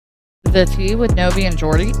The Tea with Novi and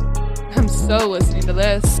Jordy. I'm so listening to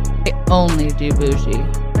this. I only do bougie.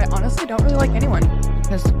 I honestly don't really like anyone.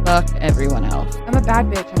 Because fuck everyone else. I'm a bad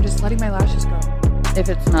bitch. I'm just letting my lashes grow. If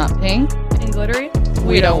it's not pink And glittery?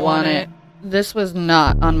 we don't want it. This was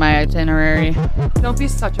not on my itinerary. Don't be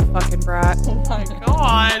such a fucking brat. Oh my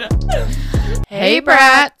god. Hey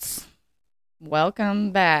brats.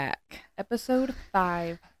 Welcome back. Episode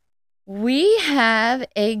 5. We have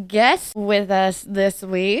a guest with us this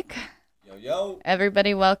week. Yo.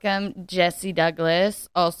 Everybody welcome Jesse Douglas,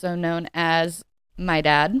 also known as my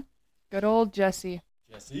dad. Good old Jesse.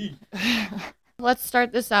 Let's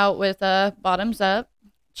start this out with bottoms up.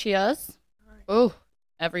 Cheers. Oh,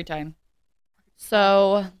 every time.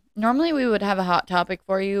 So, normally we would have a hot topic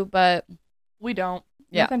for you, but We don't.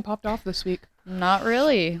 Yeah. Nothing popped off this week. not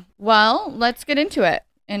really. Well, let's get into it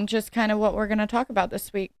and just kind of what we're going to talk about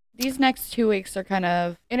this week. These next 2 weeks are kind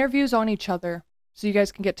of... Interviews on each other. So you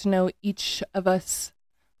guys can get to know each of us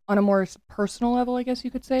on a more personal level, I guess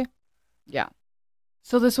you could say. Yeah.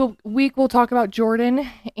 So this week we'll talk about Jordan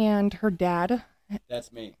and her dad.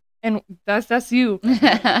 That's me. And that's you.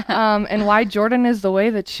 And why Jordan is the way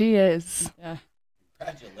that she is. Yeah.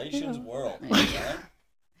 Congratulations, world.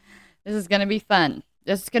 This is going to be fun.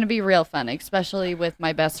 This is going to be real fun, especially with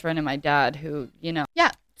my best friend and my dad who,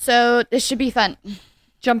 Yeah, so this should be fun.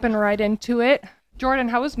 Jumping right into it. Jordan,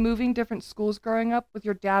 how was moving different schools growing up with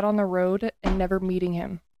your dad on the road and never meeting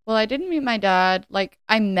him? Well, I didn't meet my dad.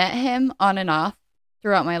 I met him on and off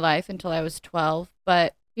throughout my life until I was 12.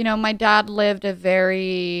 But, my dad lived a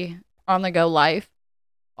very on-the-go life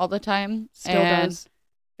all the time. Still does.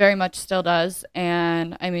 Very much still does.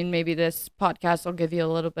 And, maybe this podcast will give you a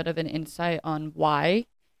little bit of an insight on why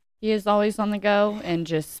he is always on the go and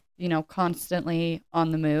just, constantly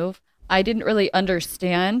on the move. I didn't really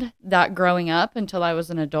understand that growing up until I was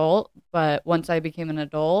an adult, but once I became an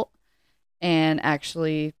adult and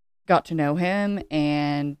actually got to know him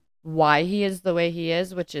and why he is the way he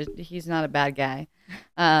is, which is he's not a bad guy.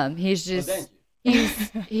 He's just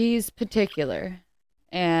he's particular,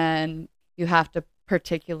 and you have to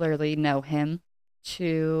particularly know him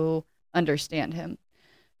to understand him.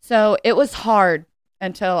 So it was hard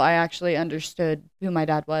until I actually understood who my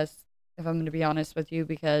dad was, if I'm going to be honest with you,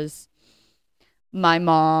 because my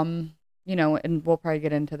mom, and we'll probably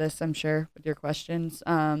get into this, I'm sure, with your questions.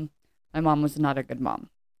 My mom was not a good mom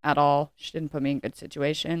at all. She didn't put me in good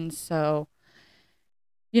situations. So,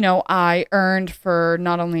 I earned for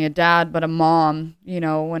not only a dad, but a mom,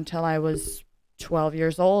 until I was 12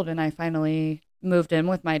 years old. And I finally moved in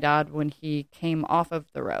with my dad when he came off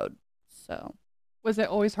of the road. So. Was it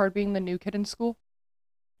always hard being the new kid in school?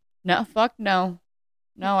 No, fuck no.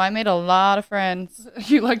 No, I made a lot of friends.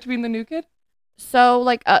 You liked being the new kid? So,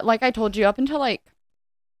 like I told you, up until,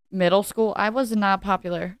 middle school, I was not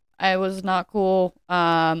popular. I was not cool.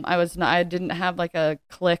 I didn't have, a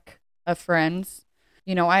clique of friends.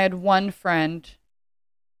 I had one friend,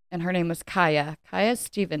 and her name was Kaya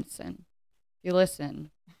Stevenson. If you listen,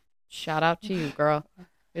 shout out to you, girl,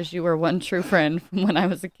 because you were one true friend from when I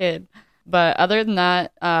was a kid. But other than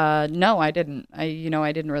that, no, I didn't. I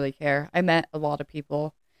didn't really care. I met a lot of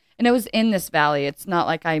people. And it was in this valley. It's not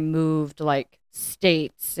like I moved,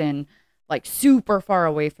 states and super far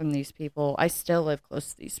away from these people. I still live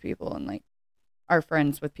close to these people and are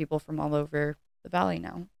friends with people from all over the valley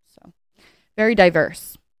now. So very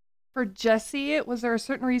diverse. For Jesse, was there a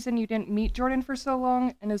certain reason you didn't meet Jordan for so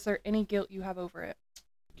long? And is there any guilt you have over it?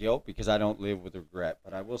 Guilt, because I don't live with regret.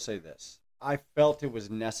 But I will say this. I felt it was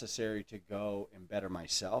necessary to go and better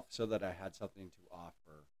myself so that I had something to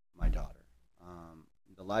offer my daughter.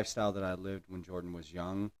 The lifestyle that I lived when Jordan was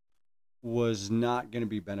young was not going to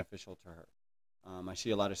be beneficial to her. I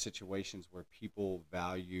see a lot of situations where people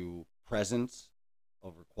value presence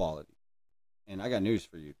over quality. And I got news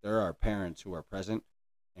for you. There are parents who are present,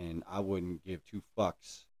 and I wouldn't give two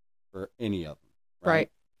fucks for any of them.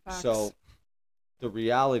 Right. Facts. So the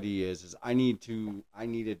reality is I needed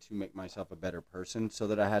to make myself a better person so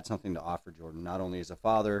that I had something to offer Jordan, not only as a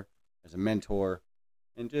father, as a mentor,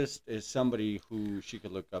 and just as somebody who she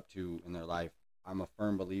could look up to in their life. I'm a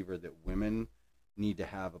firm believer that women need to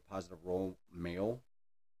have a positive male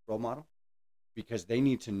role model, because they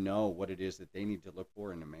need to know what it is that they need to look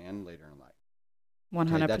for in a man later in life.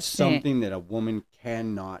 100%. Okay? That's something that a woman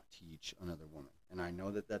cannot teach another woman. And I know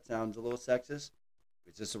that sounds a little sexist.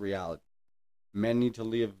 It's just a reality. Men need to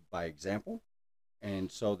live by example,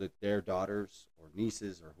 and so that their daughters or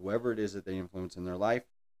nieces or whoever it is that they influence in their life,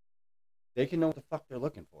 they can know what the fuck they're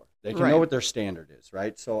looking for. They can know what their standard is,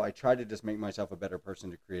 right? So I try to just make myself a better person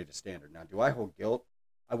to create a standard. Now, do I hold guilt?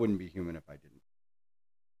 I wouldn't be human if I didn't.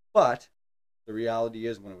 But the reality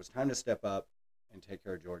is when it was time to step up and take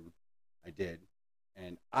care of Jordan, I did.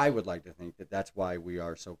 And I would like to think that that's why we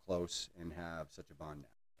are so close and have such a bond now.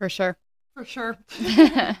 For sure. For sure.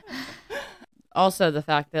 Also, the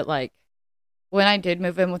fact that, like, when I did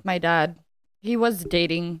move in with my dad, he was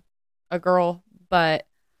dating a girl, but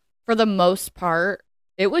for the most part,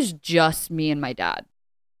 it was just me and my dad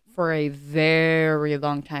for a very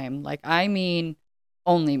long time. Like, I mean,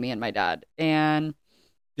 only me and my dad. And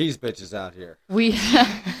These bitches out here.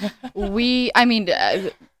 I mean,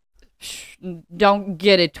 don't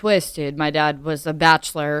get it twisted. My dad was a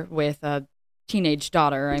bachelor with a teenage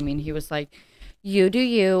daughter. I mean, he was like, you do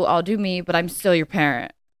you, I'll do me, but I'm still your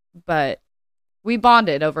parent. But we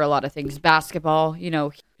bonded over a lot of things. Basketball, he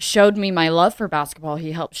showed me my love for basketball.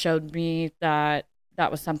 He helped showed me that that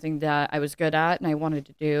was something that I was good at and I wanted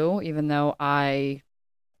to do, even though I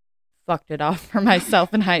fucked it off for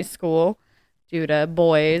myself in high school due to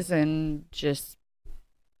boys and just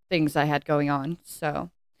things I had going on. So,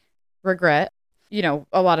 regret,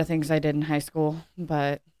 a lot of things I did in high school,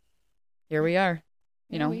 but here we are.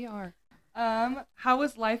 Here we are. How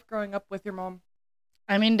was life growing up with your mom?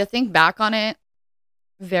 I mean, to think back on it,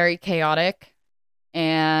 very chaotic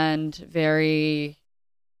and very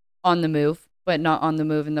on the move, but not on the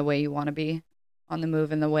move in the way you want to be. On the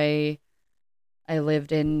move in the way I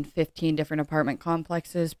lived in 15 different apartment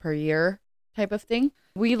complexes per year type of thing.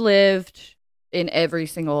 We lived in every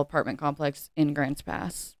single apartment complex in Grants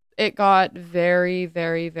Pass. It got very,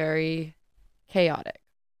 very, very chaotic.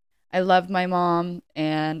 I love my mom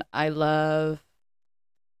and I love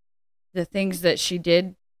the things that she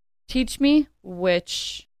did teach me,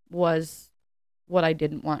 which was what I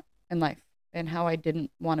didn't want in life and how I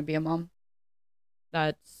didn't want to be a mom.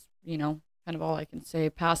 That's, kind of all I can say.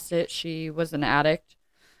 Past it, she was an addict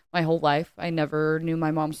my whole life. I never knew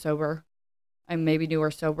my mom sober. I maybe knew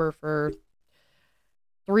her sober for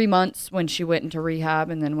 3 months when she went into rehab,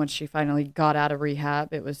 and then when she finally got out of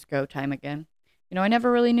rehab, it was go time again. I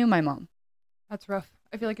never really knew my mom. That's rough.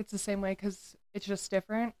 I feel like it's the same way because it's just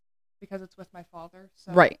different because it's with my father.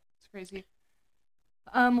 So Right. It's crazy.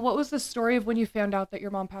 What was the story of when you found out that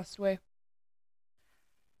your mom passed away?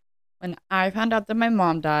 When I found out that my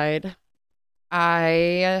mom died,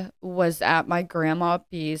 I was at my grandma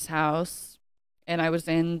B's house, and I was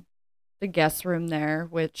in the guest room there,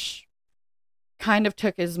 which kind of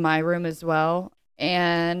took as my room as well.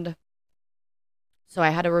 And so I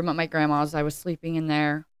had a room at my grandma's. I was sleeping in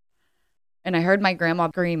there, and I heard my grandma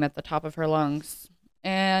scream at the top of her lungs.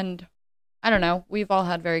 And I don't know. We've all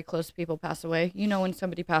had very close people pass away. When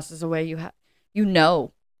somebody passes away, you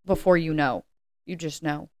know before you know. You just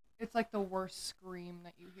know. It's like the worst scream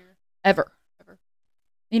that you hear. Ever.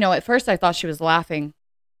 At first I thought she was laughing.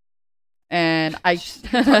 And I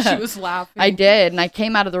thought she was laughing. I did. And I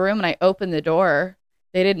came out of the room and I opened the door.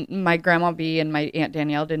 My grandma B and my Aunt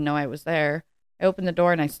Danielle didn't know I was there. I opened the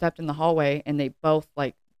door and I stepped in the hallway and they both,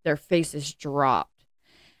 their faces dropped.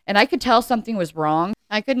 And I could tell something was wrong.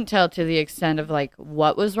 I couldn't tell to the extent of,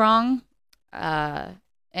 what was wrong.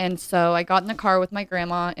 And so I got in the car with my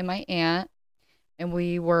grandma and my aunt, and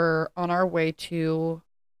we were on our way to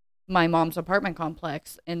my mom's apartment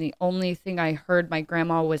complex. And the only thing I heard my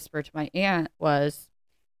grandma whisper to my aunt was,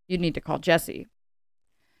 "You need to call Jesse."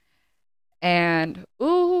 And,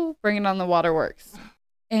 bringing on the waterworks.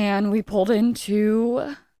 And we pulled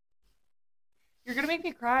into... You're going to make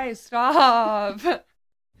me cry. Stop.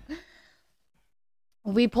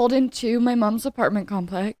 We pulled into my mom's apartment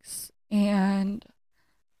complex, and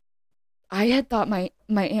I had thought my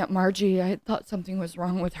Aunt Margie, I had thought something was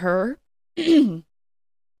wrong with her.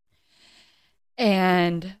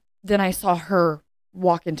 And then I saw her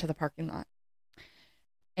walk into the parking lot.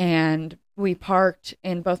 And we parked,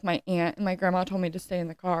 and both my aunt and my grandma told me to stay in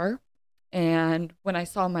the car. And when I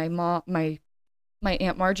saw my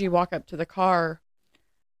Aunt Margie walk up to the car,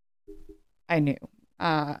 I knew.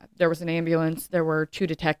 There was an ambulance. There were 2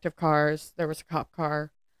 detective cars. There was a cop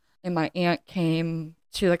car. And my aunt came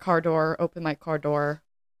to the car door, opened my car door,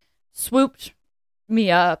 swooped me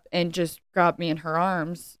up and just grabbed me in her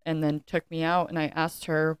arms and then took me out. And I asked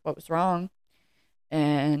her what was wrong.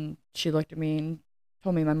 And she looked at me and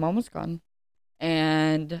told me my mom was gone.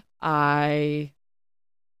 And I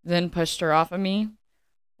then pushed her off of me,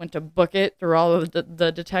 went to book it through all of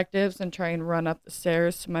the detectives and try and run up the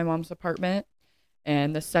stairs to my mom's apartment.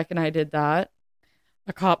 And the second I did that,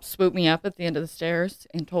 a cop swooped me up at the end of the stairs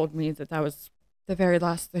and told me that that was the very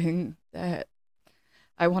last thing that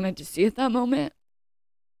I wanted to see at that moment.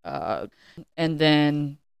 And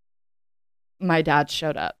then my dad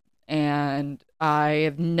showed up, and I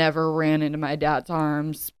have never ran into my dad's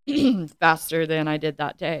arms faster than I did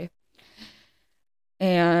that day.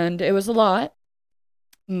 And it was a lot.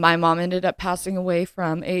 My mom ended up passing away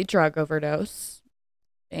from a drug overdose.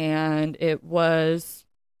 And it was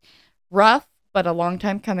rough, but a long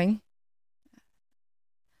time coming.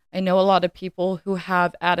 I know a lot of people who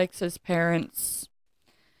have addicts as parents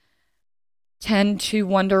tend to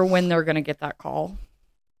wonder when they're going to get that call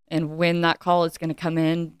and when that call is going to come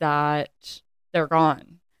in that they're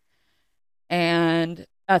gone. And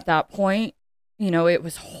at that point, you know, it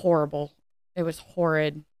was horrible. It was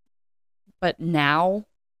horrid. But now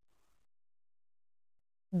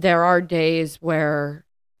there are days where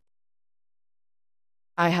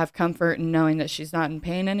I have comfort in knowing that she's not in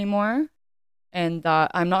pain anymore and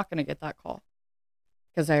that I'm not going to get that call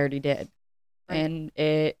because I already did. Right. And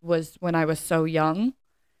it was when I was so young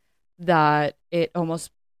that it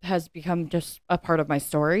almost has become just a part of my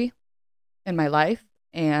story in my life.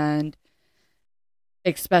 And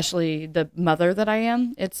especially the mother that I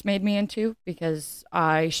am, it's made me into because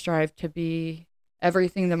I strive to be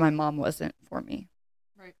everything that my mom wasn't for me.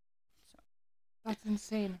 Right. So. That's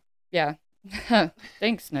insane. Yeah.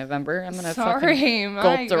 Thanks, November. I'm gonna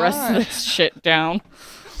gulp the rest of this shit down.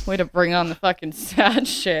 Way to bring on the fucking sad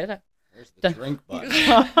shit. There's the drink button.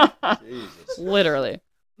 Jesus. Literally.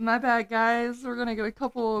 My bad, guys. We're gonna get a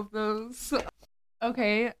couple of those.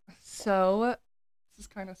 Okay, so this is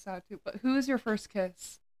kind of sad too. But who is your first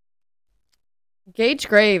kiss? Gage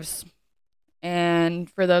Graves. And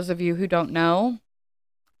for those of you who don't know,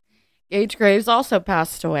 Gage Graves also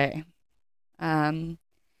passed away.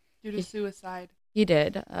 Due to suicide. He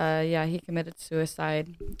did. Yeah, he committed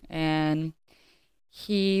suicide. And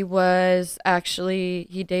he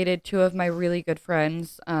dated two of my really good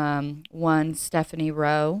friends. One, Stephanie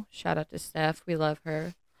Rowe. Shout out to Steph. We love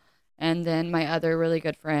her. And then my other really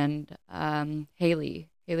good friend, Haley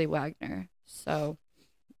Wagner. So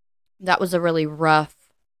that was a really rough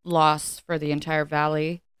loss for the entire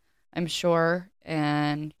valley, I'm sure.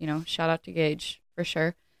 And, you know, shout out to Gage for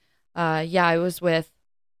sure. Yeah, I was with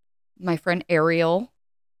my friend Ariel,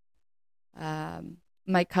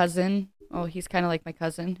 my cousin. Oh, he's kind of like my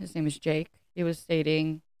cousin. His name is Jake. He was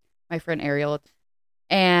dating my friend Ariel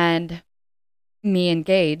and me and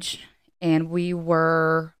Gage. And we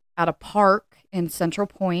were at a park in Central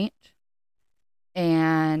Point.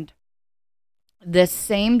 And this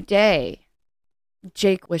same day,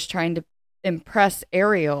 Jake was trying to impress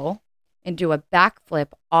Ariel and do a backflip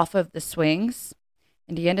off of the swings.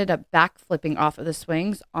 And he ended up backflipping off of the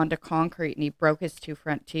swings onto concrete, and he broke his two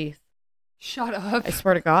front teeth. Shut up. I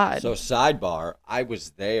swear to God. So sidebar, I was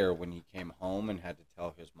there when he came home and had to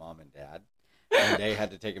tell his mom and dad. And they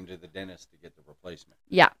had to take him to the dentist to get the replacement.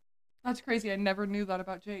 Yeah. That's crazy. I never knew that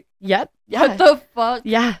about Jake. Yep. Yeah. What the fuck?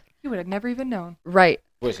 Yeah. You would have never even known. Right.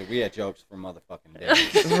 Listen, we had jokes for motherfucking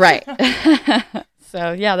days. Right.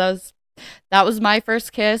 So, yeah, that was my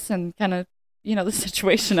first kiss and kind of, you know, the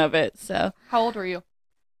situation of it. So. How old were you?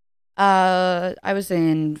 I was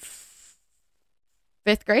in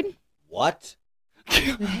 5th grade. What?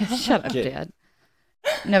 Shut up, Dad.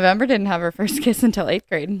 November didn't have her first kiss until 8th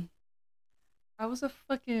grade. I was a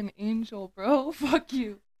fucking angel, bro. Fuck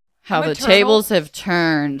you. How the tables have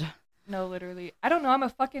turned. No, literally. I don't know. I'm a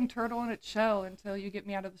fucking turtle in its shell until you get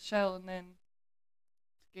me out of the shell, and then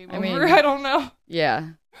game over. I don't know. Yeah.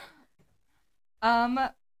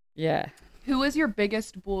 Yeah. Who was your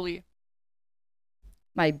biggest bully?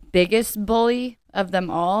 My biggest bully of them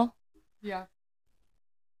all? Yeah.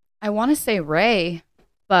 I want to say Ray,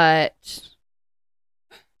 but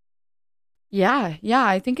yeah,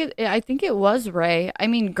 I think it was Ray. I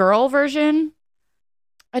mean, girl version,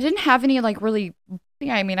 I didn't have any like really.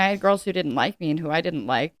 I mean, I had girls who didn't like me and who I didn't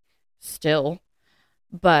like still,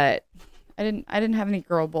 but I didn't have any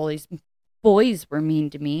girl bullies. Boys were mean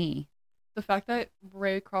to me. The fact that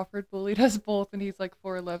Ray Crawford bullied us both and he's like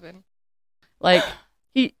 4'11". Like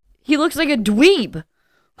he looks like a dweeb.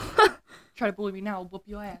 Try to bully me now, I'll whoop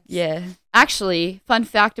your ass. Yeah. Actually, fun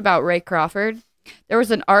fact about Ray Crawford. There was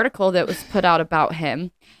an article that was put out about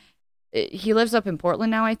him. He lives up in Portland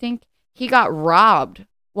now, I think. He got robbed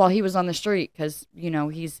while he was on the street because, you know,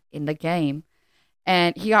 he's in the game.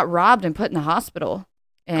 And he got robbed and put in the hospital.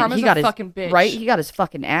 And Karma's he got a fucking bitch. Right? He got his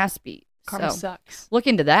fucking ass beat. Karma sucks. Look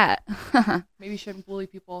into that. Maybe you shouldn't bully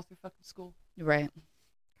people all through fucking school. Right.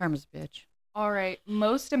 Karma's a bitch. All right.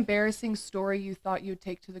 Most embarrassing story you thought you'd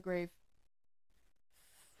take to the grave?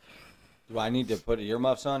 Do I need to put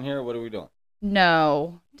earmuffs on here? What are we doing?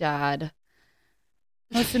 No, Dad.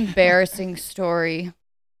 Most embarrassing story.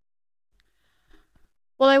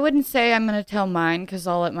 Well, I wouldn't say I'm going to tell mine because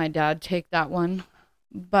I'll let my dad take that one.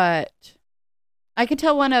 But I could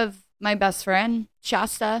tell one of my best friend,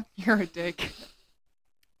 Shasta. You're a dick.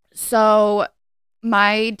 So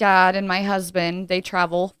my dad and my husband, they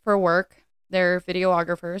travel for work. They're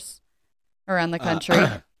videographers around the country.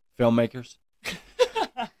 Filmmakers.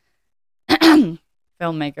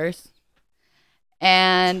 Filmmakers.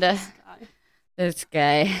 And this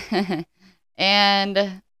guy.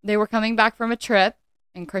 And they were coming back from a trip,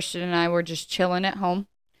 and Christian and I were just chilling at home.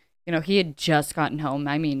 You know, he had just gotten home.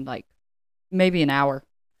 I mean, like, maybe an hour.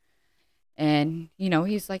 And, you know,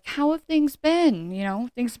 he's like, how have things been? You know,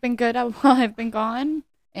 things have been good while I've been gone.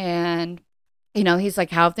 And, you know, he's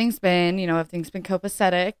like, how have things been? You know, have things been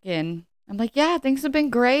copacetic? And I'm like, yeah, things have been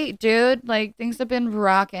great, dude. Like, things have been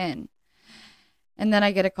rocking. And then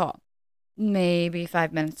I get a call, maybe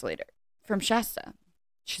 5 minutes later, from Shasta.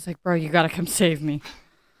 She's like, bro, you got to come save me.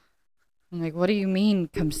 I'm like, what do you mean,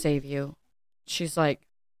 come save you? She's like,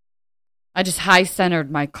 I just high-centered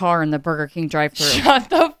my car in the Burger King drive-thru. Shut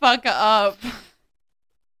the fuck up.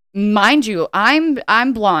 Mind you,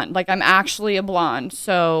 I'm blonde. Like, I'm actually a blonde.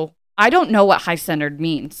 So I don't know what high-centered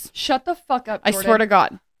means. Shut the fuck up, Jordan. I swear to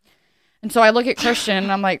God. And so I look at Christian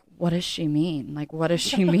and I'm like, what does she mean? Like, what does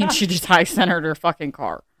she mean she just high-centered her fucking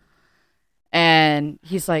car? And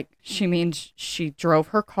he's like, she means she drove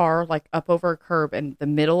her car like up over a curb in the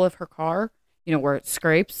middle of her car, you know, where it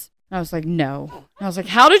scrapes. And I was like, no. And I was like,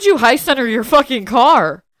 how did you high center your fucking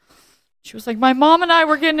car? She was like, my mom and I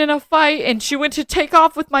were getting in a fight and she went to take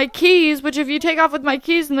off with my keys, which if you take off with my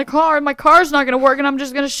keys in the car, my car's not going to work and I'm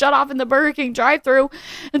just going to shut off in the Burger King drive-thru.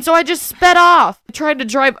 And so I just sped off. I tried to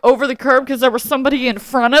drive over the curb because there was somebody in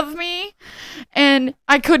front of me and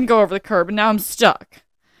I couldn't go over the curb and now I'm stuck.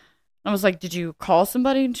 I was like, did you call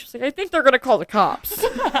somebody? And she was like, I think they're going to call the cops.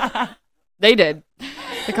 They did.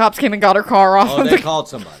 The cops came and got her car off. Oh, they called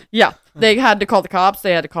somebody. Yeah. They had to call the cops.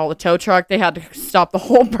 They had to call the tow truck. They had to stop the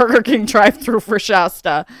whole Burger King drive-thru for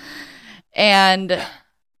Shasta. And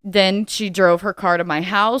then she drove her car to my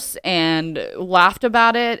house and laughed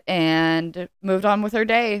about it and moved on with her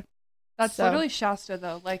day. That's literally Shasta,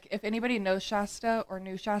 though. Like, if anybody knows Shasta or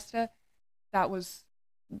knew Shasta,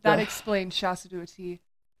 that explains Shasta to a T.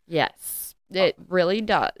 Yes, it really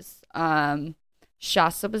does.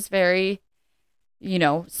 Shasta was very, you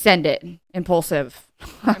know, send it, impulsive.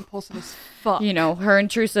 Impulsive as fuck. You know, her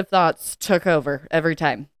intrusive thoughts took over every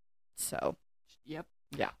time. So, yep.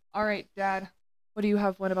 Yeah. All right, Dad. What do you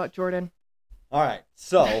have one about Jordan? All right.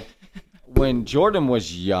 So, when Jordan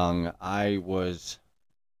was young,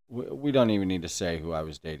 we don't even need to say who I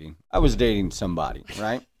was dating. I was dating somebody,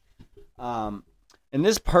 right? And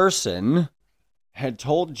this person had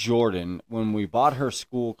told Jordan when we bought her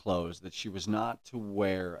school clothes that she was not to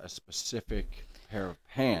wear a specific pair of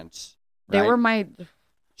pants. Right? They were my...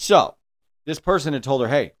 So, this person had told her,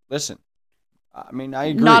 hey, listen, I mean, I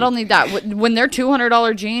agree. Not only that, when they're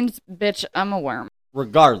 $200 jeans, bitch, I'm a worm.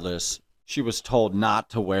 Regardless, she was told not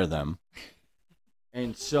to wear them.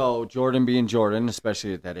 And so, Jordan being Jordan,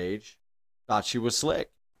 especially at that age, thought she was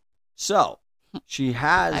slick. So, she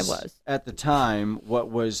has, at the time, what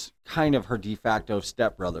was kind of her de facto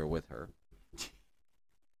stepbrother with her.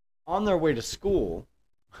 On their way to school,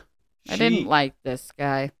 I didn't like this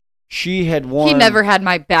guy. She had worn... He never had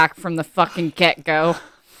my back from the fucking get-go.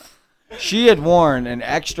 She had worn an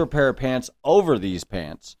extra pair of pants over these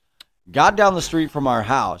pants, got down the street from our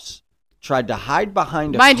house, tried to hide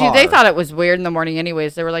behind a car. Mind you, they thought it was weird in the morning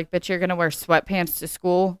anyways. They were like, bitch, you're going to wear sweatpants to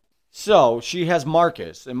school? So she has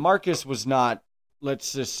Marcus, and Marcus was not,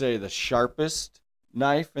 let's just say, the sharpest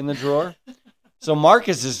knife in the drawer. So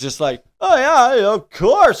Marcus is just like, oh yeah, of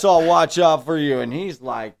course I'll watch out for you. And he's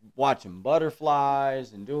like watching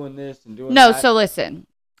butterflies and doing this and doing that. No, so listen,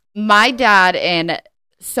 my dad and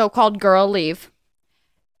so-called girl leave.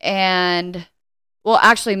 And, well,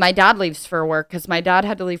 actually, my dad leaves for work because my dad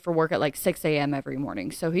had to leave for work at like 6 a.m. every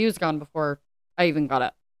morning. So he was gone before I even got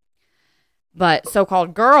up. But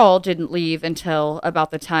so-called girl didn't leave until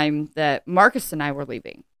about the time that Marcus and I were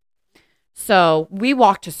leaving. So we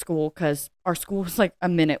walked to school because our school was like a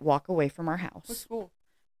minute walk away from our house. What school?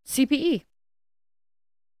 CPE.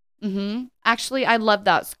 Actually, I loved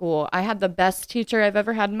that school. I had the best teacher I've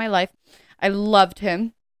ever had in my life. I loved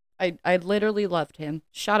him. I literally loved him.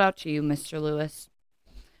 Shout out to you, Mr. Lewis.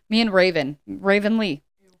 Me and Raven Lee.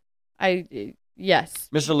 Yes.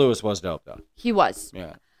 Mr. Lewis was dope, though. He was.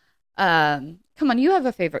 Yeah. Come on, you have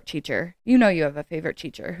a favorite teacher. You know you have a favorite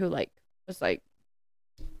teacher who was like,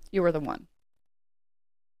 you were the one.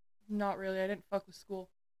 Not really. I didn't fuck with school.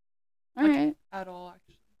 All right. At all,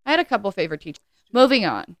 actually. I had a couple favorite teachers. Moving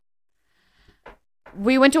on.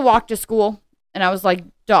 We went to walk to school, and I was like,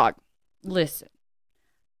 dog, listen.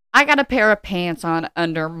 I got a pair of pants on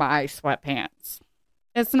under my sweatpants.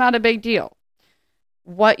 It's not a big deal.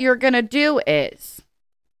 What you're going to do is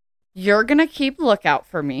You're going to keep lookout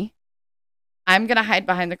for me. I'm going to hide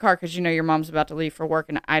behind the car because you know your mom's about to leave for work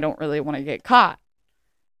and I don't really want to get caught.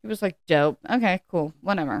 He was like, dope. Okay, cool.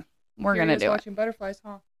 Whatever. We're going to do it. Watching butterflies,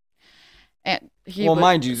 huh? And he Well, was,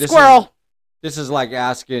 mind you, squirrel. This is like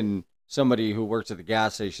asking somebody who works at the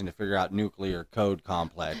gas station to figure out nuclear code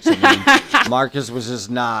complex. I mean, Marcus was just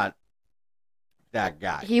not that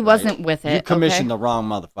guy. He wasn't with it. You commissioned the wrong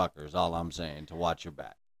motherfucker is all I'm saying, to watch your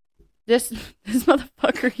back. This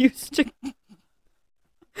motherfucker used to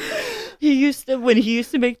when he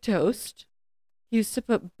used to make toast, he used to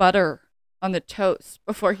put butter on the toast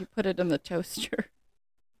before he put it in the toaster.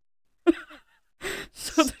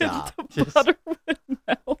 So that the butter would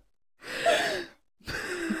melt.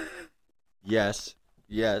 Yes.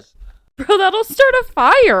 Bro, that'll start a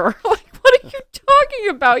fire. Like, what are you talking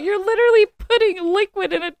about? You're literally putting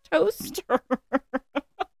liquid in a toaster.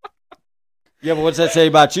 Yeah, but what's that say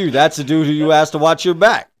about you? That's the dude who you asked to watch your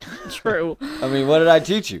back. True. I mean, what did I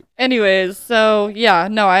teach you? Anyways, so yeah,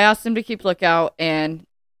 no, I asked him to keep lookout, and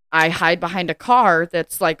I hide behind a car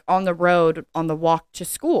that's like on the road on the walk to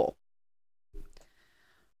school.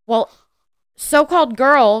 Well, so-called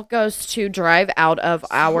girl goes to drive out of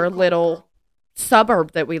our little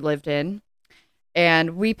suburb that we lived in,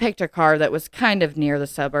 and we picked a car that was kind of near the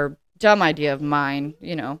suburb. Dumb idea of mine,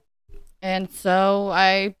 you know. And so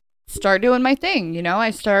I start doing my thing, you know.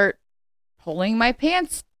 I start pulling my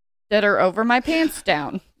pants that are over my pants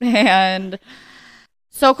down, and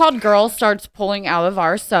so-called girl starts pulling out of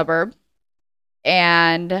our suburb,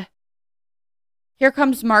 and here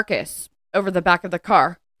comes Marcus over the back of the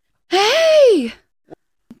car. Hey,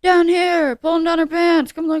 down here, pulling down her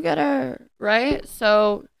pants. Come look at her. Right?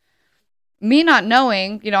 So me not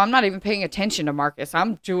knowing, you know, I'm not even paying attention to Marcus.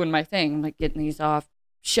 I'm doing my thing. I'm like getting these off,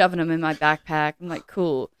 shoving them in my backpack. I'm like,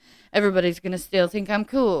 cool. Everybody's going to still think I'm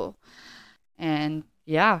cool. And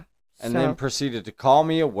yeah. And then proceeded to call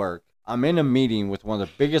me at work. I'm in a meeting with one of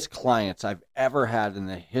the biggest clients I've ever had in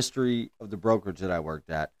the history of the brokerage that I worked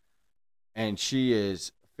at. And she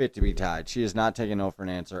is fit to be tied. She is not taking no for an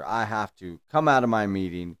answer. I have to come out of my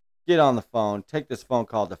meeting, get on the phone, take this phone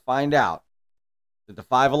call to find out that the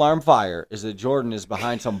 5-alarm fire is that Jordan is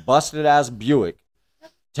behind some busted-ass Buick,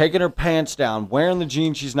 taking her pants down, wearing the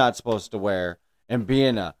jeans she's not supposed to wear, and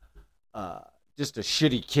being just a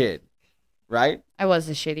shitty kid, right? I was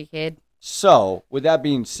a shitty kid. So, with that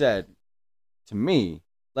being said, to me,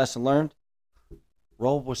 lesson learned,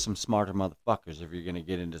 roll with some smarter motherfuckers if you're going to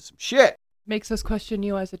get into some shit. Makes us question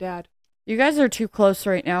you as a dad. You guys are too close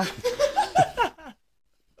right now.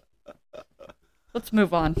 Let's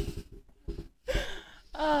move on.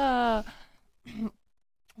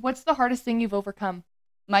 What's the hardest thing you've overcome?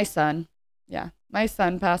 My son. Yeah. My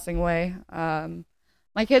son passing away.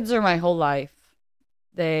 My kids are my whole life.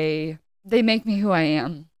 They make me who I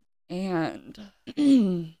am. And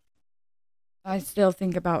I still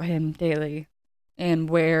think about him daily and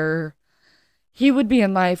where he would be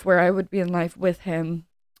in life, where I would be in life with him.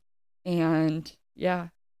 And yeah.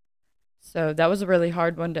 So that was a really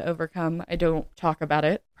hard one to overcome. I don't talk about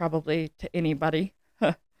it probably to anybody.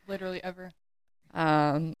 Literally ever.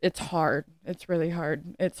 It's hard. It's really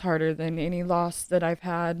hard. It's harder than any loss that I've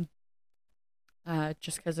had.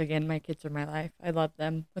 Just because, again, my kids are my life. I love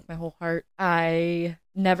them with my whole heart. I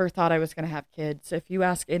never thought I was going to have kids. If you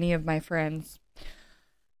ask any of my friends,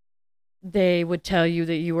 they would tell you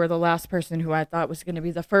that you were the last person who I thought was going to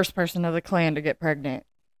be the first person of the clan to get pregnant.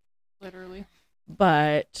 Literally.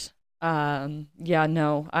 But, yeah,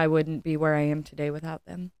 no, I wouldn't be where I am today without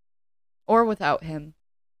them. Or without him.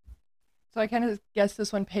 So I kind of guess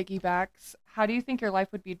this one piggybacks. How do you think your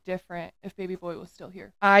life would be different if baby boy was still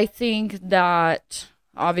here? I think that,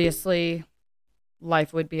 obviously,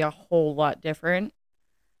 life would be a whole lot different.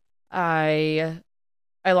 I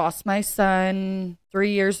lost my son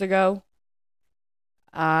 3 years ago.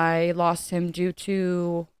 I lost him due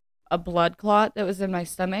to a blood clot that was in my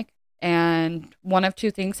stomach. And one of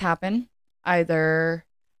two things happen. Either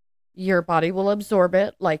your body will absorb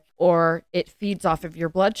it, or it feeds off of your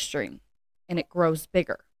bloodstream and it grows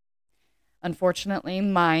bigger. Unfortunately,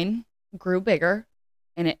 mine grew bigger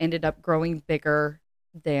and it ended up growing bigger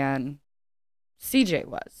than CJ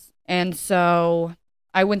was. And so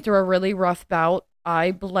I went through a really rough bout.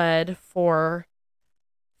 I bled for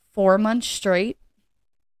 4 months straight.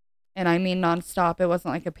 And I mean nonstop. It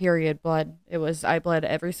wasn't like a period blood. I bled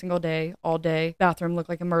every single day, all day. Bathroom looked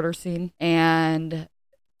like a murder scene. And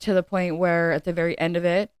to the point where at the very end of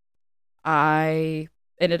it, I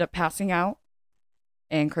ended up passing out.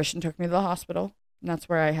 And Christian took me to the hospital. And that's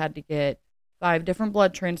where I had to get 5 different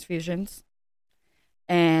blood transfusions.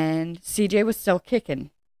 And CJ was still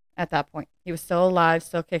kicking at that point. He was still alive,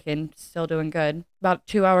 still kicking, still doing good. About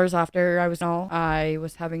 2 hours after I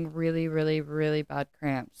was having really, really, really bad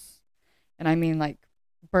cramps. And I mean like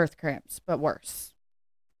birth cramps, but worse.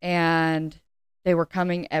 And they were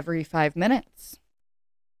coming every 5 minutes.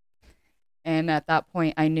 And at that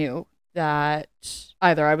point, I knew that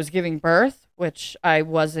either I was giving birth, which I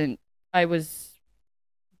wasn't close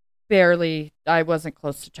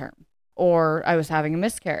to term, or I was having a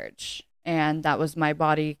miscarriage. And that was my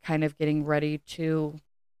body kind of getting ready to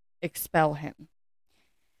expel him.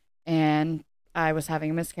 And I was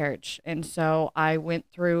having a miscarriage. And so I went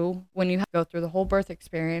through, when you go through the whole birth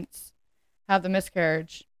experience, have the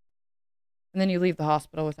miscarriage, and then you leave the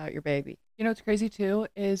hospital without your baby. You know what's crazy too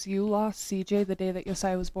is you lost CJ the day that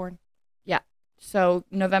Josiah was born. Yeah. So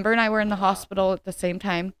November and I were in the hospital at the same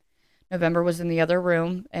time. November was in the other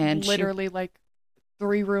room, and literally like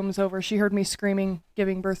 3 rooms over. She heard me screaming,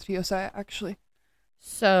 giving birth to Josiah, actually.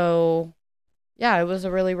 So, yeah, it was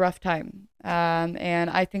a really rough time. And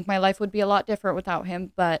I think my life would be a lot different without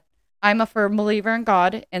him. But I'm a firm believer in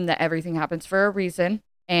God and that everything happens for a reason,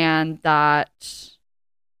 and that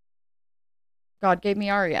God gave me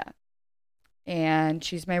Arya. And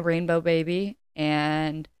she's my rainbow baby.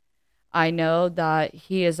 And I know that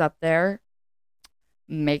he is up there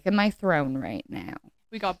making my throne right now.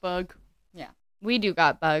 We got Bug. Yeah, we do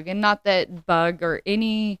got Bug. And not that Bug or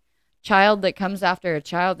any child that comes after a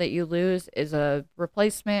child that you lose is a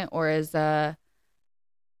replacement or is a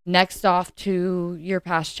next off to your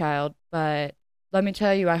past child. But let me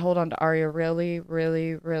tell you, I hold on to Arya really,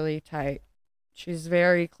 really, really tight. She's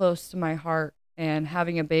very close to my heart. And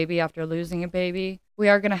having a baby after losing a baby, we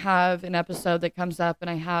are going to have an episode that comes up, and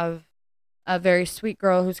I have a very sweet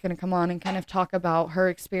girl who's going to come on and kind of talk about her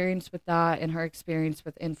experience with that and her experience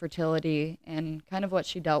with infertility and kind of what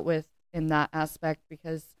she dealt with in that aspect,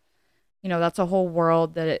 because, you know, that's a whole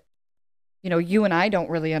world that, you and I don't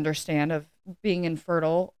really understand of being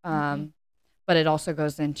infertile. But it also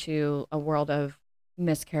goes into a world of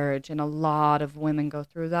miscarriage, and a lot of women go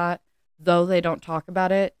through that, though they don't talk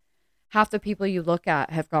about it. Half the people you look at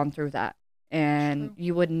have gone through that, and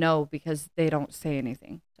you wouldn't know because they don't say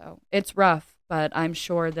anything. So it's rough, but I'm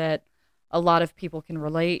sure that a lot of people can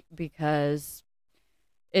relate because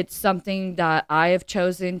it's something that I have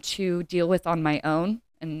chosen to deal with on my own,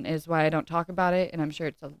 and is why I don't talk about it. And I'm sure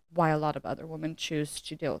it's why a lot of other women choose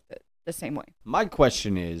to deal with it the same way. My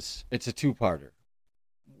question is, it's a two-parter.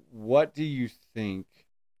 What do you think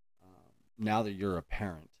now that you're a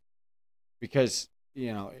parent? Because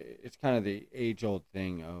it's kind of the age-old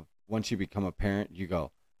thing of once you become a parent, you go,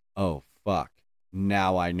 oh, fuck,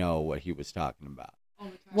 now I know what he was talking about.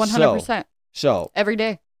 100%. So every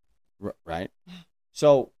day. Right?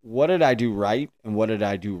 So what did I do right and what did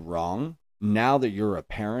I do wrong now that you're a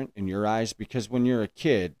parent in your eyes? Because when you're a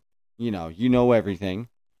kid, you know everything.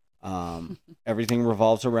 Everything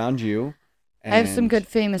revolves around you. I have some good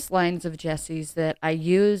famous lines of Jesse's that I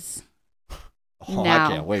use now. I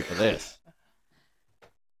can't wait for this.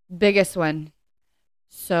 Biggest one.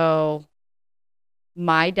 So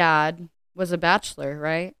my dad was a bachelor,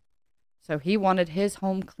 right? So he wanted his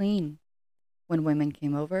home clean when women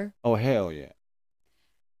came over. Oh, hell yeah.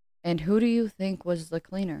 And who do you think was the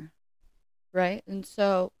cleaner? Right? And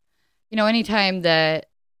so, anytime that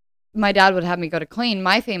my dad would have me go to clean,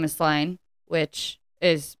 my famous line, which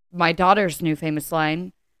is my daughter's new famous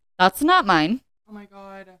line, that's not mine. Oh my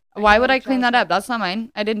God. Why would I clean that up? That's not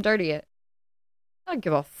mine. I didn't dirty it. I don't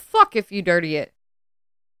give a fuck if you dirty it.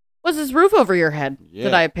 What's this roof over your head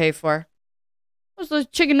that I pay for? What's those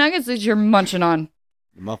chicken nuggets that you're munching on?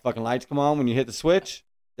 The motherfucking lights come on when you hit the switch.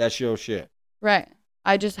 That's your shit. Right.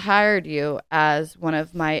 I just hired you as one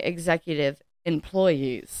of my executive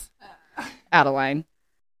employees, Adeline.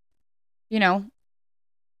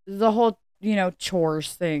 The whole,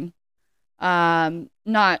 chores thing.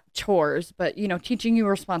 Not chores, but, teaching you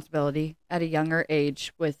responsibility at a younger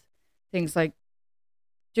age with things like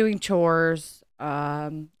doing chores.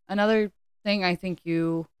 Another thing I think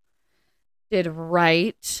you did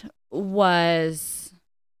right was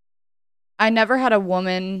I never had a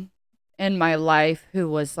woman in my life who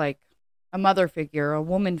was like a mother figure, a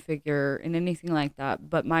woman figure, and anything like that.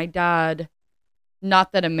 But my dad,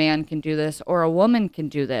 not that a man can do this or a woman can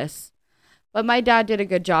do this, but my dad did a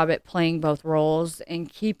good job at playing both roles and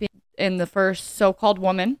keeping in the first so-called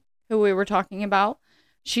woman who we were talking about.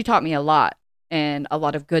 She taught me a lot and a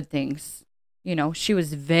lot of good things. She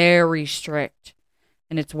was very strict,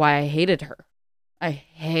 and it's why I hated her. I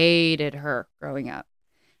hated her growing up.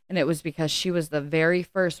 And it was because she was the very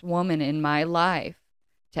first woman in my life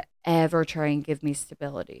to ever try and give me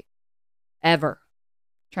stability. Ever.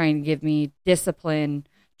 Trying to give me discipline,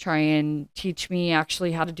 try and teach me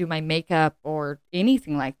actually how to do my makeup or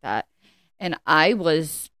anything like that. And I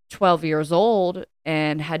was 12 years old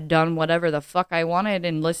and had done whatever the fuck I wanted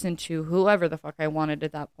and listened to whoever the fuck I wanted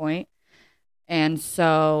at that point. And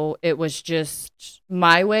so it was just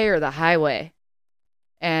my way or the highway.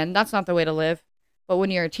 And that's not the way to live. But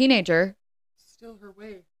when you're a teenager, Still her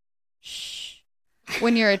way. shh.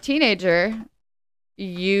 When you're a teenager,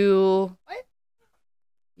 you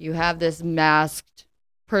have this masked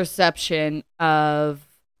perception of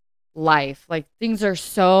life. Like, things are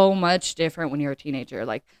so much different when you're a teenager.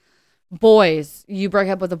 Like, boys, you break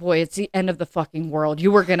up with a boy, it's the end of the fucking world.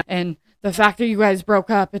 You were gonna, and the fact that you guys broke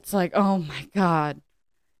up, it's like, oh my God.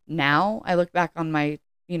 Now I look back on my,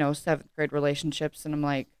 7th grade relationships and I'm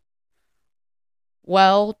like,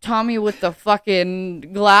 well, Tommy with the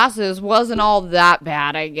fucking glasses wasn't all that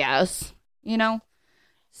bad, I guess.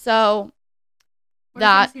 So What are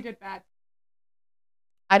that things he did bad?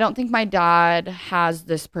 I don't think my dad has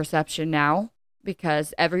this perception now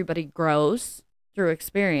because everybody grows through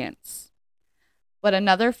experience. But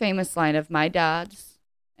another famous line of my dad's,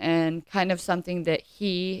 and kind of something that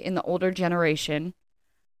he in the older generation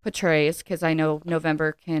portrays, because I know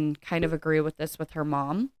November can kind of agree with this with her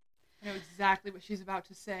mom. I know exactly what she's about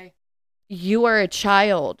to say. You are a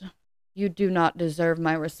child. You do not deserve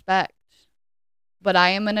my respect. But I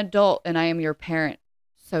am an adult and I am your parent,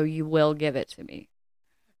 so you will give it to me.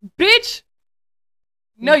 Bitch!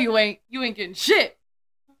 No, you ain't. You ain't getting shit.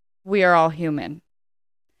 We are all human.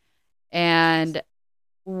 And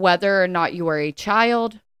whether or not you are a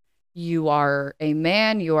child, you are a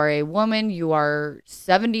man, you are a woman, you are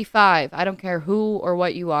 75, I don't care who or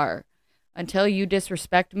what you are. Until you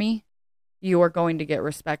disrespect me, you are going to get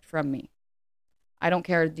respect from me. I don't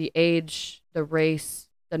care the age, the race,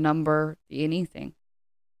 the number, the anything.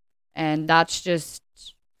 And that's just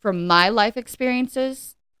from my life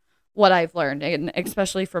experiences, what I've learned, and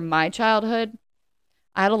especially from my childhood.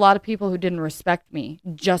 I had a lot of people who didn't respect me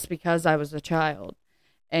just because I was a child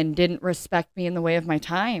and didn't respect me in the way of my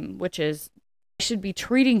time, which is I should be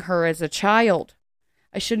treating her as a child.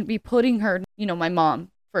 I shouldn't be putting her, my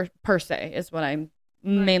mom per se is what I'm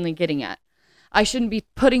mainly getting at. I shouldn't be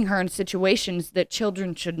putting her in situations that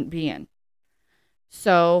children shouldn't be in.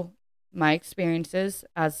 So my experiences,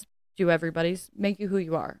 as do everybody's, make you who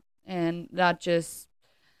you are. And that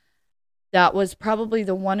was probably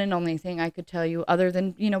the one and only thing I could tell you other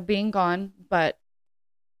than, being gone. But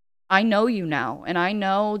I know you now, and I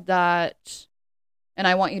know that, and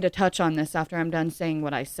I want you to touch on this after I'm done saying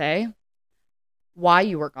what I say, why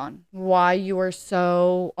you were gone, why you were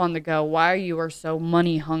so on the go, why you were so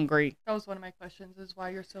money hungry. That was one of my questions, is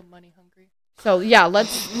why you're so money hungry. So yeah,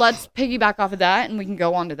 let's piggyback off of that and we can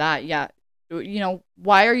go on to that. Yeah.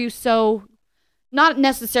 Why are you so not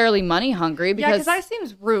necessarily money hungry? Because that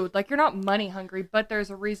seems rude. Like, you're not money hungry, but there's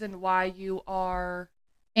a reason why you are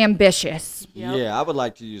ambitious. Yep. Yeah, I would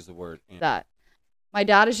like to use the word that. My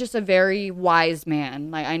dad is just a very wise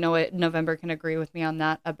man. Like, I know November can agree with me on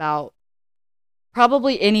that about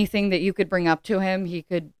probably anything that you could bring up to him. He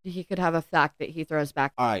could have a fact that he throws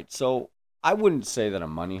back. All right, so I wouldn't say that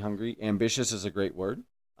I'm money hungry. Ambitious is a great word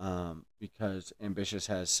because ambitious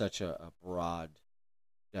has such a broad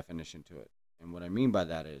definition to it. And what I mean by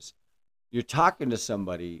that is you're talking to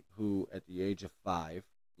somebody who at the age of 5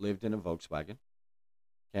 lived in a Volkswagen.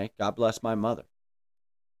 Okay, God bless my mother.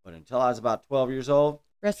 But until I was about 12 years old.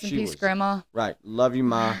 Rest in peace, Grandma. Right, love you,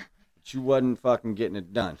 Ma. But you wasn't fucking getting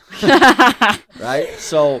it done. Right?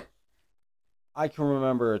 So I can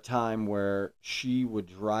remember a time where she would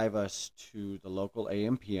drive us to the local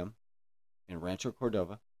AM/PM in Rancho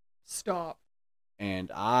Cordova. Stop.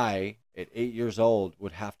 And I, at 8 years old,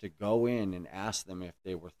 would have to go in and ask them if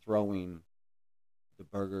they were throwing the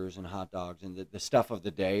burgers and hot dogs and the stuff of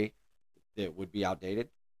the day that would be outdated.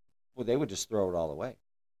 Well, they would just throw it all away.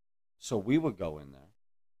 So we would go in there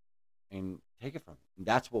and take it from them. And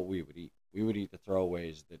that's what we would eat. We would eat the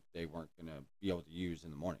throwaways that they weren't going to be able to use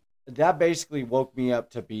in the morning. That basically woke me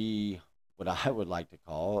up to be what I would like to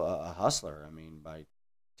call a hustler. I mean, by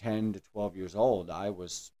 10 to 12 years old, I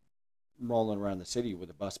was rolling around the city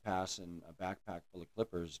with a bus pass and a backpack full of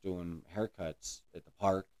clippers doing haircuts at the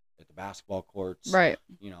park, at the basketball courts. Right.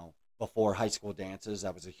 Before high school dances,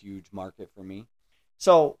 that was a huge market for me.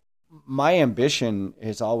 So my ambition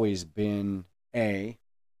has always been to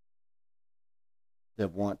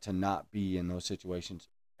want to not be in those situations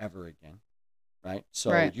ever again. Right?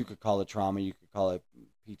 So right. You could call it trauma, you could call it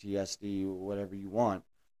PTSD, whatever you want.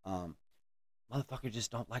 Motherfucker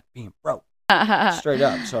just don't like being broke. Straight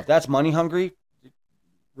up. So if that's money hungry,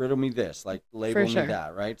 riddle me this. Like, label me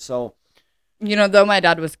that, right? So, though my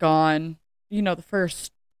dad was gone, the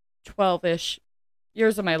first 12-ish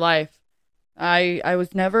years of my life, I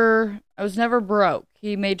was never broke.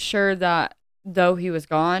 He made sure that though he was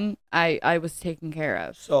gone, I was taken care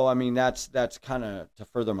of. So, I mean, that's kind of to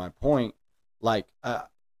further my point. Like,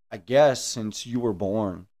 I guess since you were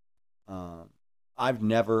born, I've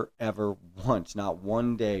never, ever once, not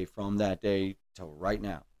one day from that day till right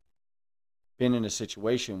now, been in a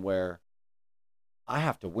situation where I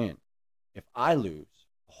have to win. If I lose,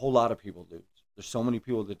 a whole lot of people lose. There's so many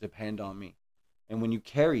people that depend on me. And when you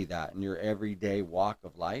carry that in your everyday walk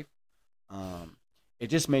of life, it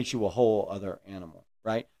just makes you a whole other animal,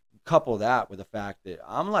 right? Couple that with the fact that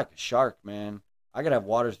I'm like a shark, man. I gotta have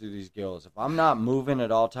water through these gills. If I'm not moving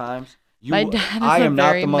at all times, My dad is I a am not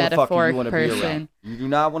very the motherfucker you metaphoric want to be person. around. You do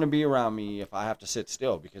not want to be around me if I have to sit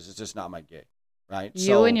still because it's just not my gig, right?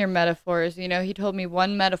 You and your metaphors. You know, he told me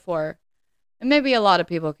one metaphor, and maybe a lot of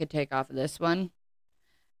people could take off of this one,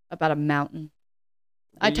 about a mountain.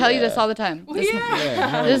 I tell you this all the time. Well, This,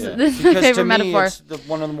 yeah. this is my Because favorite to me, metaphor. it's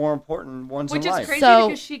one of the more important ones Which in is life. crazy So-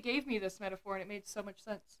 because she gave me this metaphor and it made so much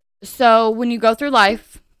sense. So when you go through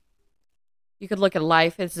life, you could look at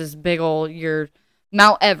life as this big old, your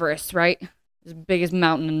Mount Everest, right? This biggest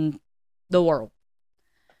mountain in the world.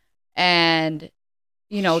 And,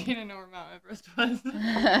 you know, She didn't know where Mount Everest was.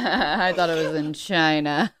 I thought it was in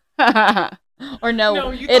China. Or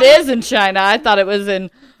No, you it thought- is in China. I thought it was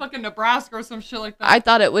in, Fucking Nebraska or some shit like that. I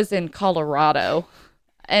thought it was in Colorado.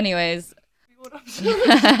 Anyways,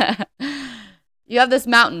 you have this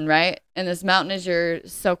mountain, right? And this mountain is your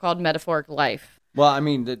so-called metaphoric life. Well, I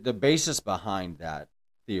mean, the basis behind that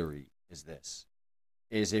theory is this.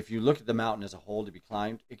 Is if you look at the mountain as a whole to be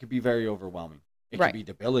climbed, it could be very overwhelming. It Right. could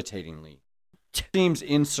be debilitatingly. Seems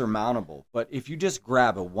insurmountable. But if you just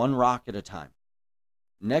grab it one rock at a time,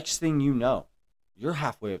 next thing you know, you're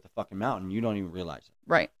halfway up the fucking mountain. You don't even realize it,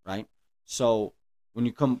 Right. right? So when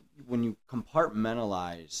you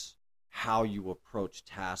compartmentalize how you approach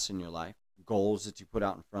tasks in your life, goals that you put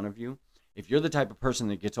out in front of you, if you're the type of person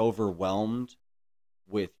that gets overwhelmed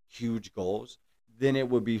with huge goals, then it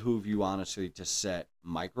would behoove you honestly to set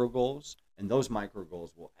micro goals, and those micro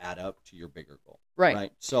goals will add up to your bigger goal.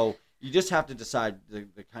 Right. So you just have to decide the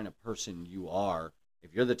kind of person you are.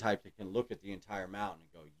 If you're the type that can look at the entire mountain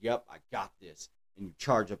and go, yep, I got this, and you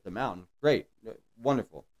charge up the mountain, great,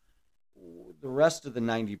 wonderful. The rest of the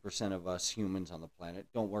 90% of us humans on the planet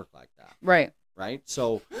don't work like that. Right. Right?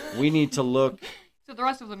 So we need to look. So the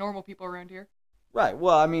rest of the normal people around here. Right.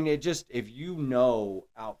 Well, I mean, if you know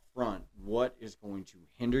out front what is going to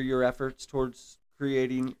hinder your efforts towards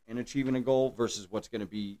creating and achieving a goal versus what's going to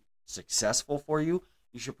be successful for you,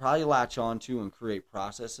 you should probably latch on to and create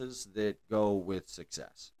processes that go with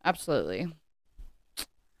success. Absolutely.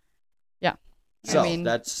 Yeah. So I mean,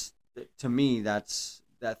 that's, to me, that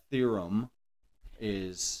theorem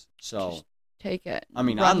is so. Just take it. I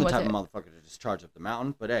mean, Run I'm the with type it. of motherfucker to just charge up the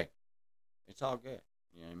mountain, but hey, it's all good.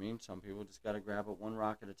 You know what I mean? Some people just got to grab it one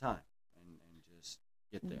rock at a time and just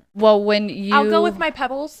get there. Well, when you... I'll go with my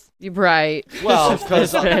pebbles. Right. Well,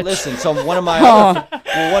 because Bitch. listen, so one of my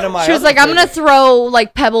She was like, I'm going to throw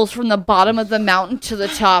like pebbles from the bottom of the mountain to the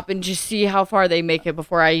top and just see how far they make it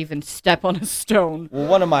before I even step on a stone. Well,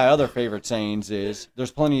 one of my other favorite sayings is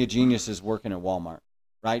there's plenty of geniuses working at Walmart,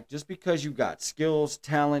 right? Just because you got skills,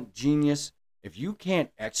 talent, genius, if you can't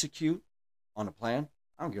execute on a plan,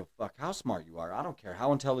 I don't give a fuck how smart you are. I don't care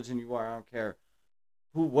how intelligent you are. I don't care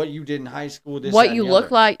what you did in high school. This, What that, you and the look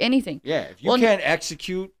other. like, anything. Yeah, if you Well, can't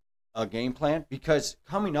execute a game plan, because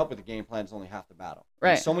coming up with a game plan is only half the battle. And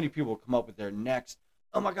Right. so many people come up with their next,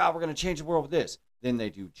 oh my God, we're going to change the world with this. Then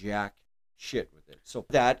they do jack shit with it. So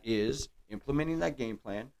that is implementing that game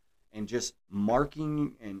plan and just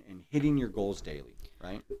marking and hitting your goals daily,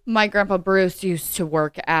 right? My grandpa Bruce used to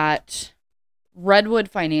work at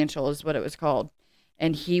Redwood Financial is what it was called.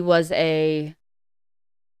 And he was correct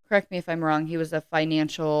me if I'm wrong, he was a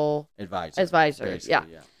financial Advisor. advisor.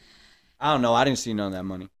 basically, Yeah. I don't know. I didn't see none of that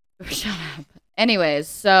money. Shut up. Anyways,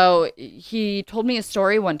 so he told me a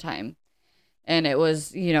story one time, and it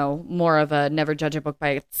was, more of a never judge a book by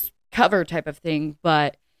its cover type of thing.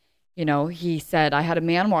 But, he said, I had a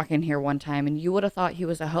man walk in here one time, and you would have thought he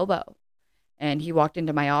was a hobo. And he walked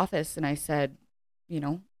into my office, and I said,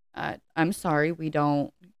 I'm sorry, we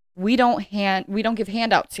don't give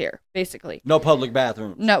handouts here, basically. No public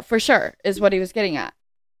bathrooms. No, for sure, is what he was getting at.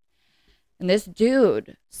 And this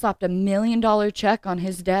dude slapped $1 million check on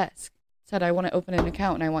his desk. Said, I want to open an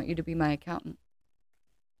account and I want you to be my accountant.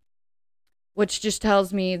 Which just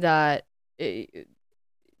tells me that it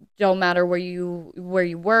don't matter where you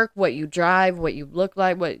work, what you drive, what you look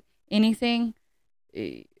like, anything.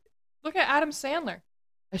 Look at Adam Sandler.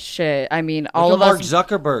 Shit. I mean, Look all at of Mark us.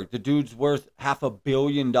 Zuckerberg. The dude's worth $500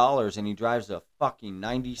 million, and he drives a fucking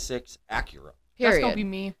 '96 Acura. That's gonna be Period.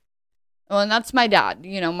 me. Well, and that's my dad.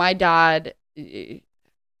 My dad.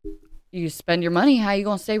 You spend your money. How you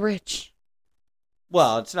gonna stay rich?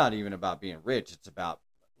 Well, it's not even about being rich. It's about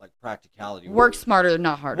like practicality. Work smarter,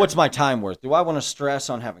 not harder. What's my time worth? Do I want to stress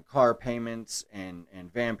on having car payments and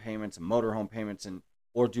van payments and motorhome payments,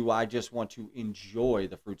 or do I just want to enjoy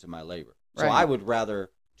the fruits of my labor? So Right. I would rather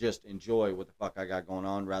just enjoy what the fuck I got going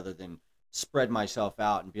on rather than spread myself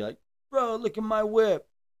out and be like, bro, look at my whip.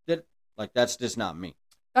 That's just not me.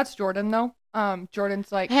 That's Jordan though.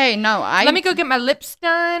 Jordan's like, Hey, no, let me go get my lips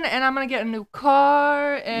done, and I'm gonna get a new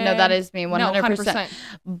car. And No, that is me, 100%. 100%.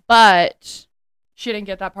 But She didn't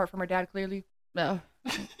get that part from her dad, clearly.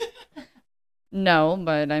 no,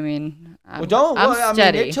 but I mean, I'm I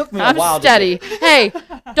steady. mean, it took me a I'm while to steady. Hey,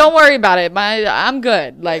 don't worry about it. I'm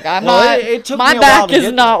good. Like I'm not. It took My me a while back to is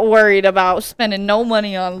get not worried about spending no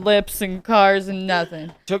money on lips and cars and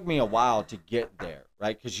nothing. It took me a while to get there,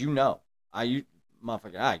 right? Because I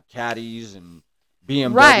had caddies and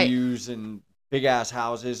BMWs and big ass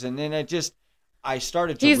houses, and then I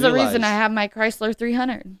started to He's realize, the reason I have my Chrysler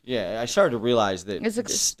 300. Yeah, I started to realize that It's a-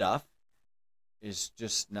 this stuff is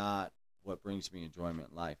just not what brings me enjoyment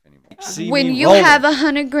in life anymore. When you have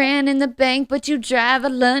 $100,000 in the bank, but you drive a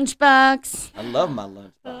lunchbox. I love my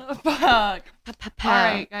lunchbox. Fuck. All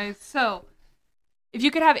right, guys. So, if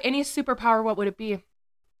you could have any superpower, what would it be?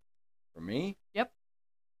 For me? Yep.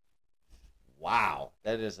 Wow,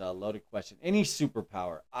 that is a loaded question. Any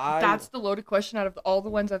superpower? That's the loaded question out of all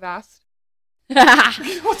the ones I've asked.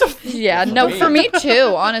 What the yeah, no, for me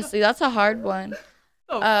too. Honestly, that's a hard one.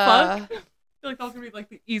 Oh, fuck. I feel like that was going to be like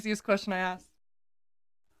the easiest question I asked.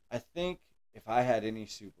 I think if I had any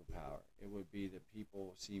superpower, it would be that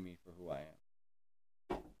people see me for who I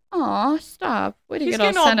am. Aw, stop. Way to He's get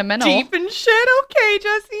all getting sentimental. Deep and shit. Okay,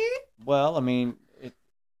 Jesse. Well, I mean,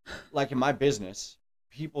 like in my business,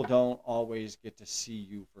 people don't always get to see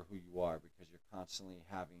you for who you are because you're constantly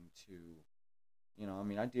having to,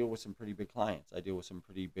 I deal with some pretty big clients. I deal with some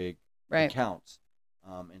pretty big accounts.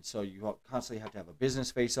 And so you constantly have to have a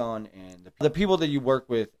business face on, and the people that you work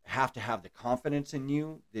with have to have the confidence in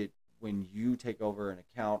you that when you take over an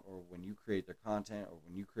account or when you create their content or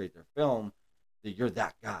when you create their film, that you're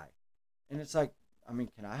that guy. And it's like, I mean,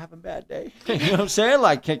 can I have a bad day? You know what I'm saying?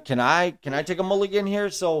 Like, can I take a mulligan here?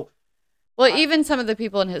 So, well, even some of the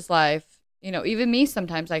people in his life, even me,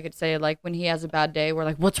 sometimes I could say, like, when he has a bad day, we're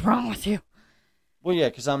like, what's wrong with you? Well, yeah,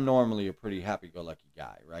 because I'm normally a pretty happy-go-lucky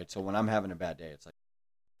guy, right? So when I'm having a bad day, it's like,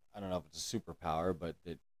 I don't know if it's a superpower, but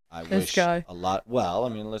that I wish a lot. Well, I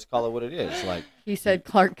mean, let's call it what it is. Like he said,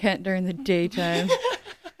 Clark Kent during the daytime.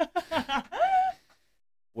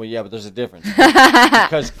 Well, yeah, but there's a difference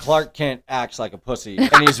because Clark Kent acts like a pussy,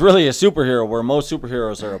 and he's really a superhero. Where most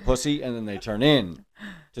superheroes are a pussy, and then they turn in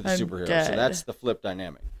to the superhero. Dead. So that's the flip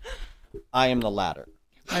dynamic. I am the latter.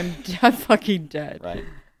 I'm fucking dead. Right.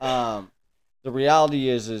 The reality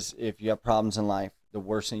is if you have problems in life, the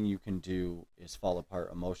worst thing you can do is fall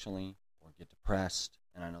apart emotionally or get depressed.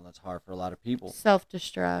 And I know that's hard for a lot of people.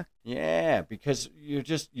 Self-destruct. Yeah, because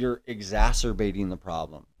you're exacerbating the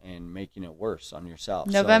problem and making it worse on yourself.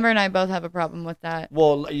 November and I both have a problem with that.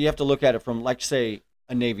 Well, you have to look at it from, like, say,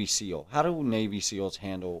 a Navy SEAL. How do Navy SEALs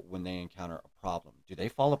handle when they encounter a problem? Do they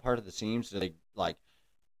fall apart at the seams? Do they, like,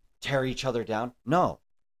 tear each other down? No.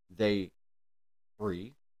 They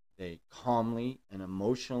breathe. They calmly and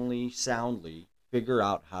emotionally soundly figure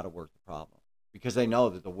out how to work the problem. Because they know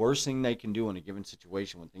that the worst thing they can do in a given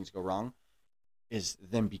situation when things go wrong is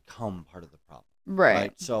then become part of the problem.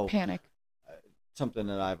 Right? So panic. Something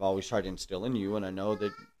that I've always tried to instill in you, and I know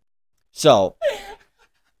that. So,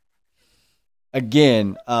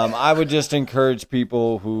 again, I would just encourage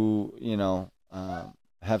people who,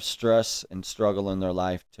 have stress and struggle in their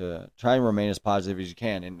life to try and remain as positive as you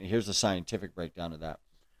can. And here's the scientific breakdown of that.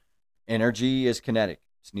 Energy is kinetic.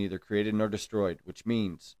 It's neither created nor destroyed, which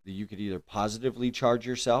means that you could either positively charge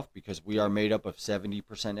yourself because we are made up of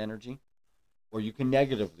 70% energy, or you can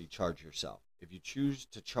negatively charge yourself. If you choose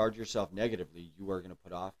to charge yourself negatively, you are going to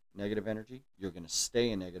put off negative energy. You're going to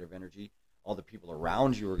stay in negative energy. All the people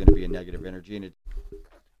around you are going to be in negative energy, and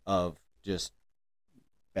of just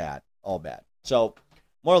bad, all bad. So,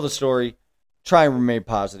 moral of the story, try and remain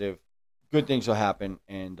positive. Good things will happen,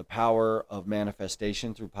 and the power of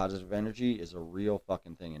manifestation through positive energy is a real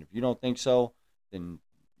fucking thing. And if you don't think so, then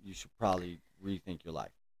you should probably rethink your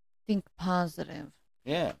life. Think positive.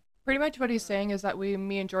 Yeah. Pretty much what he's saying is that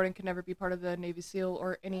me and Jordan can never be part of the Navy SEAL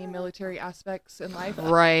or any military aspects in life.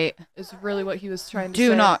 Right. Is really what he was trying to say.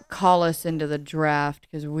 Do not call us into the draft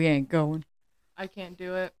because we ain't going. I can't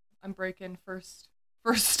do it. I'm breaking first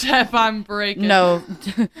step. I'm breaking. No,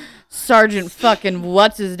 Sergeant fucking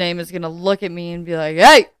what's his name is gonna look at me and be like,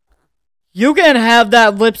 "Hey, you can't have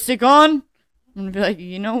that lipstick on." I'm gonna be like,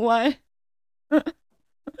 "You know what?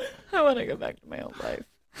 I want to go back to my old life."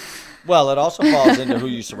 Well, it also falls into who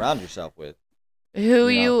you surround yourself with. Who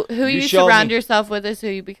You you show surround me- yourself with is who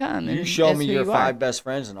you become. You and show is me who your you 5 are. best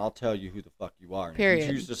friends, and I'll tell you who the fuck you are. And Period. if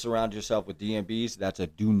you choose to surround yourself with DMBs, that's a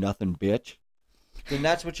do-nothing bitch, then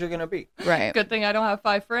that's what you're going to be. Right. Good thing I don't have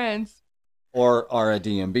 5 friends. Or are a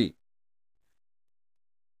DMB.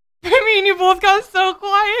 I mean, you both got so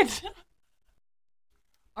quiet.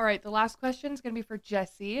 All right, the last question is going to be for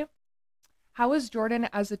Jesse. How was Jordan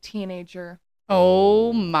as a teenager?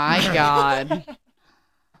 Oh my God.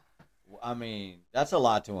 I mean, that's a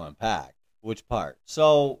lot to unpack. Which part?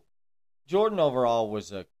 So, Jordan overall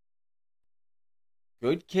was a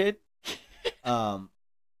good kid,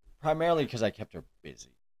 primarily because I kept her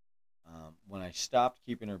busy. When I stopped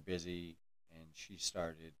keeping her busy and she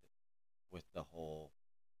started with the whole,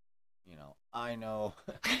 I know,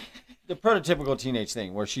 the prototypical teenage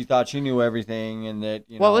thing where she thought she knew everything and that,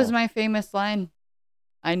 What was my famous line?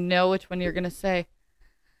 I know which one you're going to say.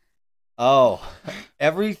 Oh,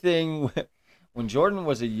 everything. When Jordan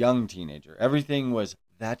was a young teenager, everything was,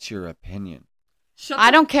 that's your opinion.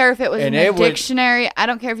 I don't care if it was And in a it would- dictionary. I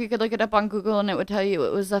don't care if you could look it up on Google and it would tell you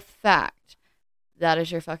it was a fact. That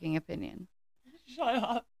is your fucking opinion. Shut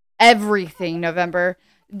up. Everything, November.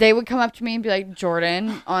 They would come up to me and be like,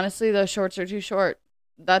 Jordan, honestly, those shorts are too short.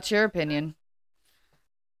 That's your opinion.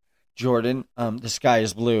 Jordan, the sky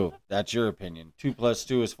is blue. That's your opinion. 2 +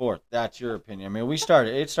 2 is 4. That's your opinion. I mean,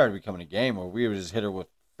 it started becoming a game where we would just hit her with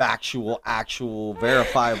factual, actual,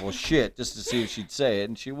 verifiable shit just to see if she'd say it,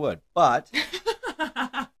 and she would. But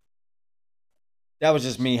that was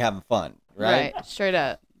just me having fun, right? Straight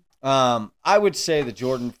up. I would say that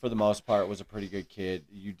Jordan, for the most part, was a pretty good kid.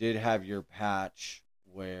 You did have your patch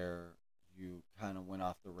where you kind of went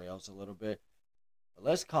off the rails a little bit. But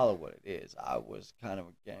let's call it what it is. I was kind of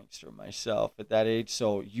a gangster myself at that age,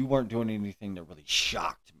 so you weren't doing anything that really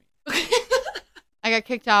shocked me. I got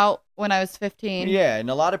kicked out when I was 15. Yeah, and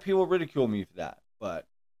a lot of people ridicule me for that. But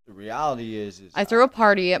the reality is I threw a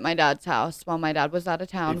party at my dad's house while my dad was out of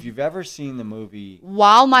town. if you've ever seen the movie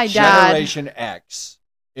While my dad... Generation X,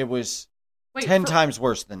 it was 10 times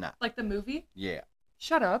worse than that. Like the movie? Yeah.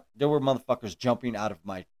 Shut up. There were motherfuckers jumping out of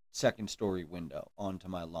my second-story window onto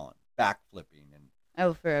my lawn, backflipping. And I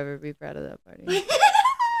will forever be proud of that party.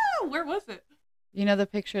 Where was it? You know the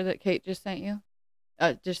picture that Kate just sent you?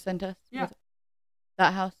 Just sent us? Yeah.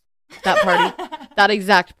 That house? That party? That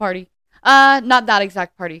exact party? Not that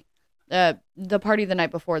exact party. The party the night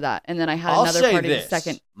before that. And then I had another party the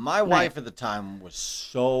second. My wife at the time was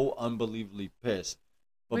so unbelievably pissed.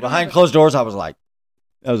 But We don't behind have a- closed doors, I was like,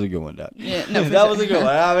 that was a good one, Dad. Yeah, no, for that sure. was a good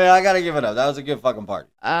one. I mean, I got to give it up. That was a good fucking party.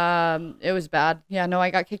 It was bad. Yeah, no,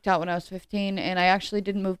 I got kicked out when I was 15, and I actually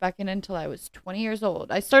didn't move back in until I was 20 years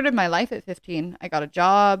old. I started my life at 15. I got a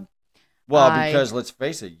job. Well, because let's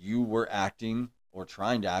face it, you were acting or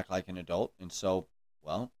trying to act like an adult. And so,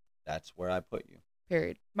 well, that's where I put you.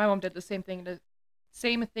 Period. My mom did the same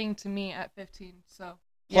thing to me at 15. So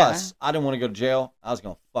Plus, I didn't want to go to jail. I was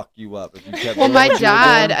going to fuck you up if you kept Well, doing my what you were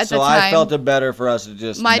dad doing. at the So I time- felt it better for us to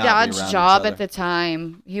just My not be dad's around job each at other. the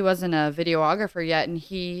time, he wasn't a videographer yet, and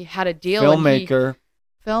he had a deal.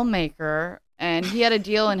 Filmmaker, and he had a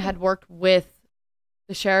deal and had worked with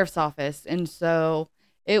the sheriff's office, and so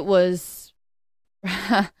it was.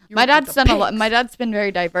 My dad's done a lot. My dad's been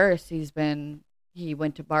very diverse. He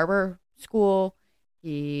went to barber school.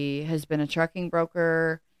 He has been a trucking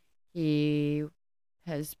broker. He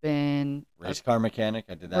has been Race car mechanic.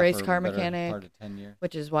 I did that Race for car a better mechanic. part of 10 years.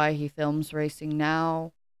 which is why he films racing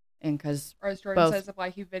now, and because or as Jordan Both. says, of why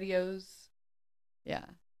he videos yeah,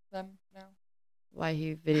 them now. why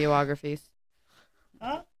he videographies.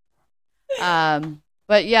 Huh?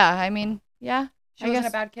 But yeah, I mean, yeah, She I wasn't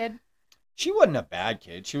guess- a bad kid. She wasn't a bad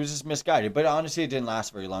kid. She was just misguided. But honestly, it didn't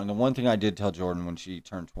last very long. The one thing I did tell Jordan when she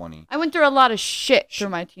turned 20. I went through a lot of shit through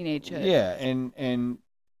my teenagehood. Yeah, and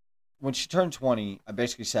when she turned 20, I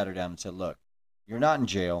basically sat her down and said, look, you're not in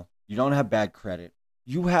jail. You don't have bad credit.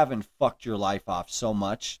 You haven't fucked your life off so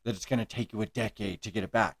much that it's going to take you a decade to get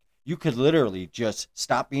it back. You could literally just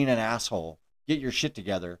stop being an asshole, get your shit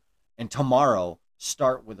together, and tomorrow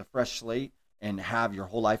start with a fresh slate and have your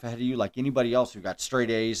whole life ahead of you like anybody else who got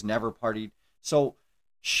straight A's, never partied. So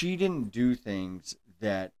she didn't do things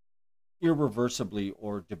that irreversibly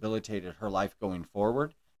or debilitated her life going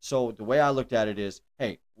forward. So the way I looked at it is,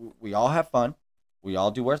 hey, we all have fun. We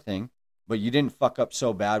all do our thing. But you didn't fuck up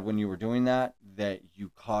so bad when you were doing that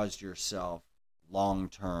you caused yourself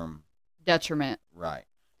long-term detriment. Right.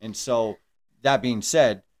 And so, that being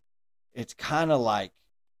said, it's kind of like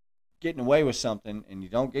getting away with something and you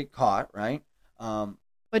don't get caught, right? But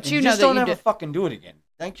and you you know just that don't you ever did. fucking do it again.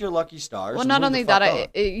 Thank your lucky stars. Well, and not move only the fuck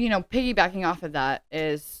that, on. piggybacking off of that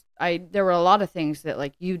is there were a lot of things that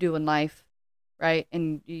like you do in life, right?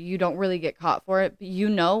 And you don't really get caught for it, but you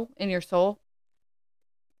know in your soul,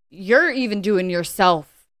 you're even doing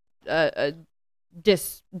yourself a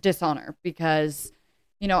dishonor because,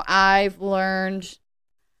 I've learned.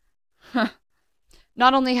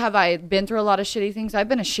 Not only have I been through a lot of shitty things, I've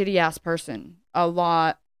been a shitty ass person a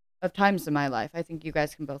lot of times in my life. I think you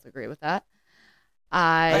guys can both agree with that.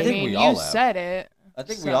 I think we all have. said it. I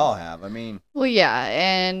think we all have. I mean, well, yeah,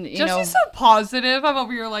 and Jesse's so positive. I'm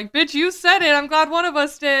over here like, bitch, you said it. I'm glad one of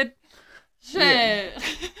us did. Shit. Yeah.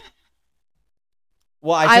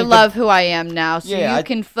 Well, I love who I am now, so you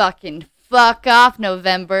can fucking fuck off,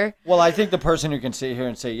 November. Well, I think the person who can sit here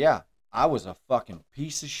and say, yeah, I was a fucking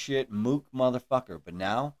piece of shit, mook motherfucker, but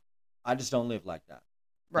now I just don't live like that.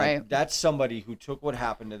 Right. Like, that's somebody who took what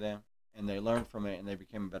happened to them and they learned from it and they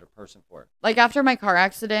became a better person for it. Like after my car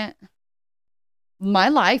accident, my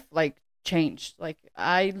life like changed. Like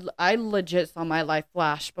I legit saw my life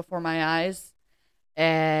flash before my eyes,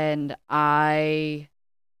 and right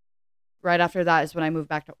after that is when I moved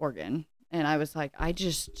back to Oregon, and I was like, I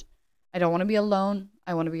don't want to be alone.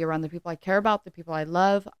 I want to be around the people I care about, the people I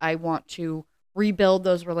love. I want to rebuild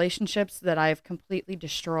those relationships that I've completely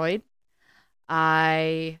destroyed.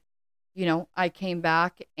 I came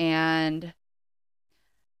back and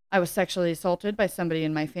I was sexually assaulted by somebody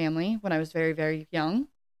in my family when I was very, very young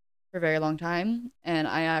for a very long time. And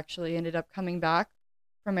I actually ended up coming back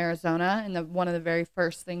from Arizona. And one of the very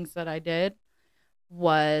first things that I did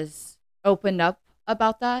was opened up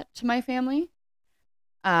about that to my family.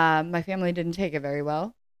 My family didn't take it very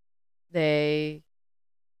well. They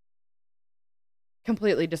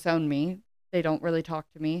completely disowned me. They don't really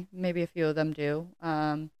talk to me. Maybe a few of them do.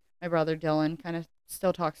 My brother Dylan kind of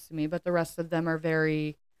still talks to me, but the rest of them are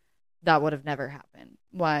that would have never happened.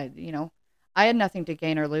 Why, I had nothing to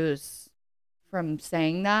gain or lose from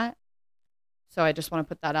saying that. So I just want to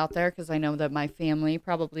put that out there because I know that my family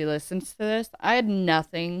probably listens to this. I had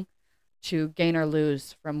nothing to gain or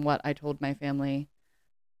lose from what I told my family,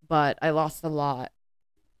 but I lost a lot.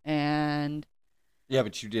 And yeah,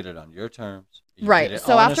 but you did it on your terms. Right.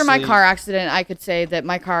 So honestly, after my car accident, I could say that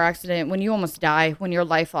my car accident, when you almost die, when your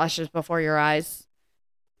life flashes before your eyes,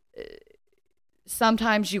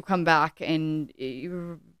 sometimes you come back and it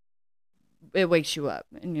wakes you up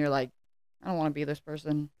and you're like, I don't want to be this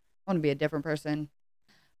person. I want to be a different person.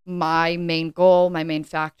 My main goal, my main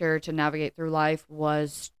factor to navigate through life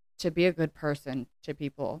was to be a good person to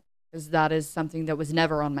people, because that is something that was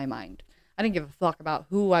never on my mind. I didn't give a fuck about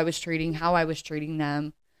who I was treating, how I was treating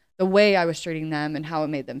them, the way I was treating them, and how it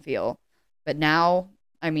made them feel. But now,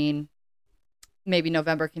 I mean, maybe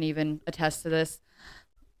November can even attest to this.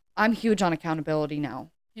 I'm huge on accountability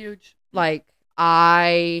now. Huge. Like,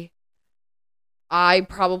 I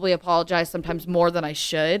probably apologize sometimes more than I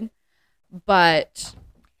should, but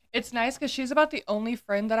it's nice because she's about the only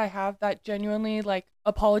friend that I have that genuinely like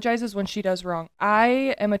apologizes when she does wrong.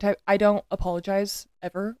 I am a type, I don't apologize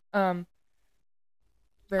ever. I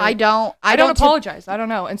don't apologize. I don't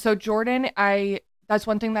know. And so Jordan, that's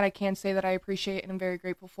one thing that I can say that I appreciate and I'm very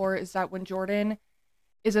grateful for, is that when Jordan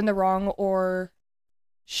is in the wrong or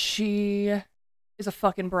she is a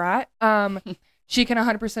fucking brat, she can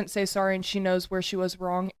 100% say sorry and she knows where she was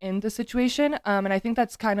wrong in the situation. And I think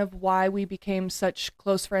that's kind of why we became such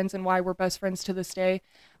close friends and why we're best friends to this day.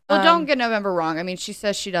 Well, don't get November wrong. I mean, she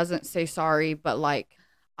says she doesn't say sorry, but like,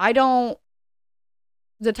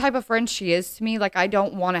 the type of friend she is to me, like, I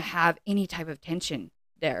don't want to have any type of tension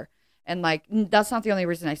there. And like, that's not the only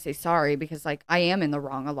reason I say sorry, because like, I am in the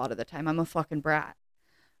wrong a lot of the time. I'm a fucking brat.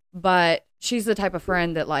 But she's the type of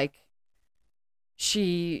friend that like,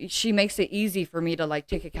 she makes it easy for me to like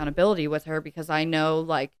take accountability with her, because I know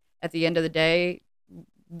like at the end of the day,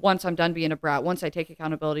 once I'm done being a brat, once I take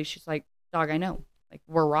accountability, she's like, dog, I know, like,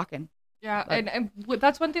 we're rocking. Yeah. Like, and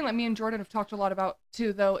that's one thing that me and Jordan have talked a lot about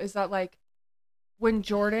too, though, is that like, when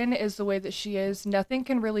Jordan is the way that she is, nothing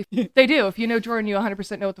can really, they do. If you know Jordan, you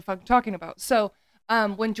 100% know what the fuck I'm talking about. So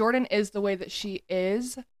when Jordan is the way that she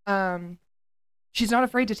is, she's not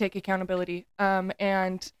afraid to take accountability.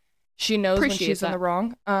 And she knows when she's in the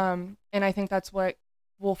wrong. And I think that's what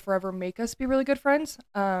will forever make us be really good friends.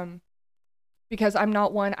 Because I'm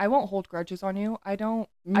not one, I won't hold grudges on you.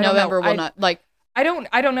 November will not, like, I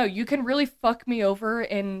don't know. You can really fuck me over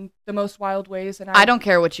in the most wild ways. And I don't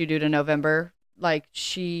care what you do to November. Like,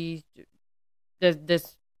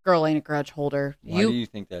 this girl ain't a grudge holder. Why do you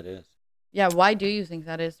think that is? Yeah, why do you think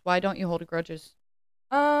that is? Why don't you hold grudges?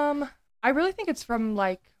 I really think it's from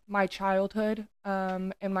like my childhood,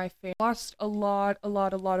 and my family. Lost a lot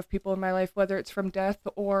of people in my life, whether it's from death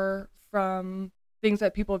or from things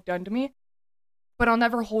that people have done to me. But I'll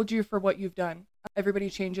never hold you for what you've done. Everybody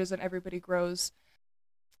changes and everybody grows.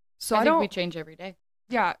 So I think we change every day.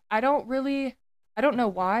 Yeah, I don't know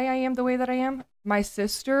why I am the way that I am. My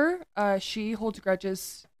sister, she holds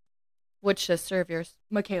grudges. Which sister of yours?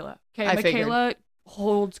 Michaela. Okay, I Michaela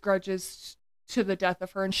holds grudges to the death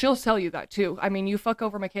of her, and she'll tell you that too. I mean, you fuck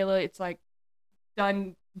over Michaela, it's like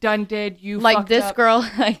done did. You like this up. Girl.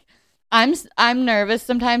 Like I'm nervous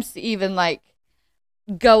sometimes to even like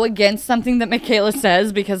go against something that Michaela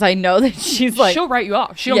says because I know that she's like she'll write you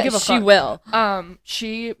off. She don't give a fuck. She will.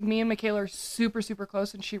 Me and Michaela are super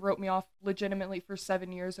close, and she wrote me off legitimately for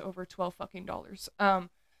 7 years over $12 fucking.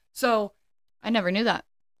 So I never knew that.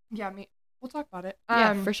 Yeah, we'll talk about it.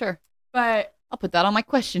 Yeah, for sure. But I'll put that on my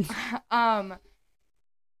questions. My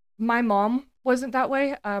mom wasn't that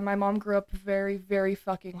way. My mom grew up very, very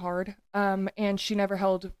fucking hard. And she never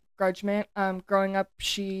held grudgement. Growing up,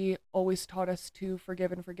 she always taught us to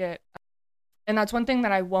forgive and forget. And that's one thing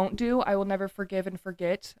that I won't do. I will never forgive and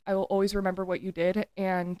forget. I will always remember what you did.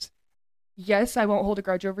 And yes, I won't hold a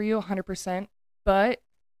grudge over you 100%, but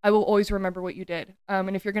I will always remember what you did.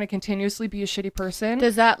 And if you're going to continuously be a shitty person.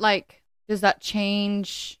 Does that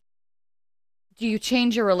change? Do you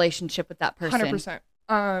change your relationship with that person?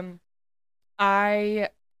 100%.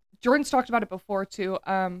 Jordan's talked about it before too.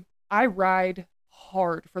 I ride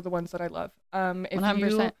hard for the ones that I love. If 100%.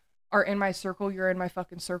 You are in my circle, you're in my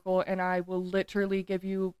fucking circle, and I will literally give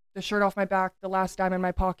you the shirt off my back, the last dime in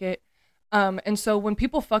my pocket. And so when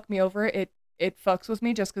people fuck me over, it fucks with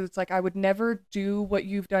me just because it's like I would never do what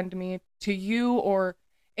you've done to me, to you, or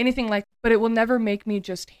anything like, but it will never make me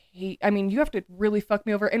just hate. I mean, you have to really fuck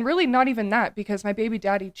me over, and really not even that, because my baby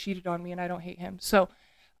daddy cheated on me and I don't hate him. So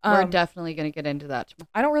we're definitely going to get into that.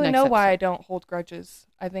 I don't really know why I don't hold grudges.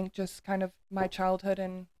 I think just kind of my childhood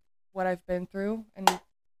and what I've been through and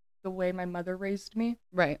the way my mother raised me.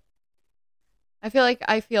 Right. I feel like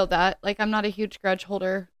I feel that. Like, I'm not a huge grudge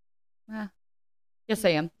holder. Yes, I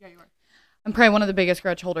am. Yeah, you are. I'm probably one of the biggest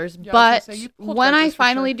grudge holders. Yeah, but when I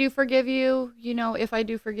finally do forgive you, if I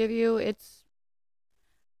do forgive you,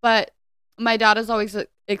 but my dad has always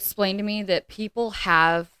explained to me that people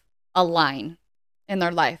have a line in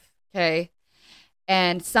their life, okay?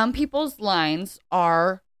 And some people's lines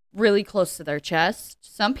are really close to their chest.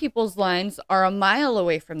 Some people's lines are a mile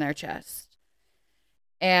away from their chest.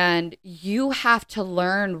 And you have to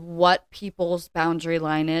learn what people's boundary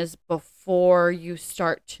line is before you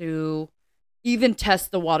start to even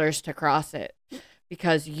test the waters to cross it.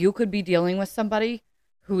 Because you could be dealing with somebody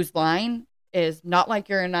whose line is not like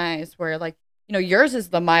your and I's, where like, yours is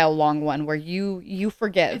the mile long one where you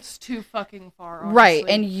forgive. It's too fucking far, honestly. Right.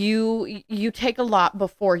 And you take a lot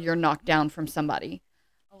before you're knocked down from somebody.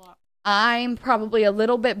 A lot. I'm probably a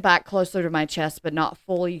little bit back closer to my chest, but not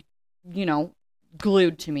fully,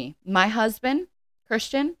 glued to me. My husband,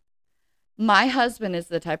 Christian, is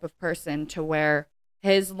the type of person to where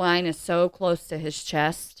his line is so close to his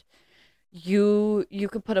chest. You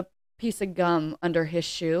could put a piece of gum under his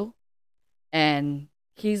shoe and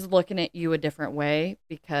he's looking at you a different way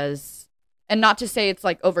because, and not to say it's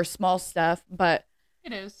like over small stuff, but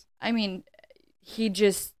it is. I mean,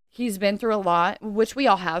 he's been through a lot, which we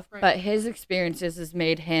all have, right. But his experiences has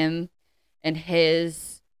made him and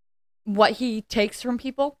what he takes from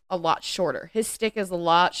people a lot shorter. His stick is a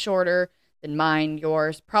lot shorter than mine,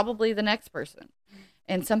 yours, probably the next person.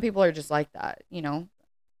 And some people are just like that,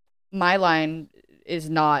 My line is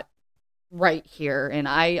not right here, and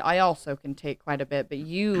I also can take quite a bit, but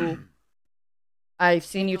I've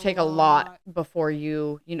seen you take a lot before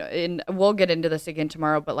and we'll get into this again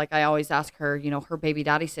tomorrow, but like I always ask her, her baby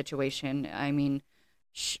daddy situation. I mean,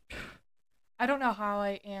 I don't know how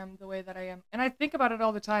I am the way that I am, and I think about it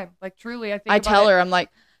all the time. Like truly, I tell her, I'm like,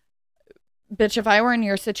 bitch, if I were in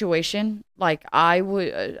your situation, like I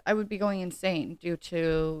would be going insane due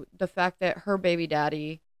to the fact that her baby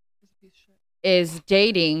daddy is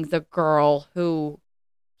dating the girl who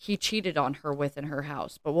he cheated on her with in her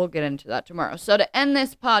house. But we'll get into that tomorrow. So to end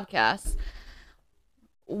this podcast,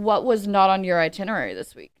 what was not on your itinerary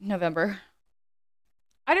this week, November?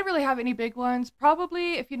 I didn't really have any big ones.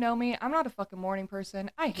 Probably, if you know me, I'm not a fucking morning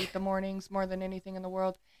person. I hate the mornings more than anything in the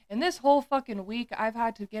world. And this whole fucking week, I've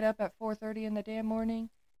had to get up at 4:30 in the damn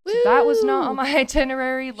morning. So that was not on my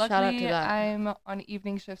itinerary. Luckily, I'm on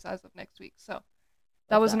evening shifts as of next week. So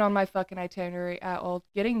that wasn't on my fucking itinerary at all.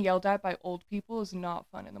 Getting yelled at by old people is not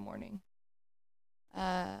fun in the morning.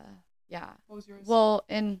 Yeah. What was yours? Well,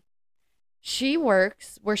 and she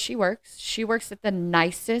works at the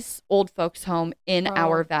nicest old folks home in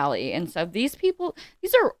our valley. And so these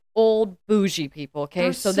are old bougie people, okay?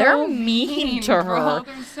 They're mean to her. Bro.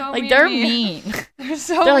 They're so mean. They're mean. They're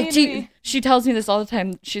so They're mean. like, to me. she tells me this all the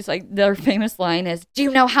time. She's like, their famous line is, "Do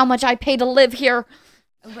you know how much I pay to live here?"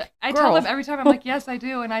 I Girl. tell them every time, I'm like, yes, I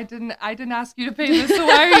do, and I didn't ask you to pay this, so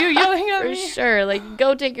why are you yelling at For me? sure. Like,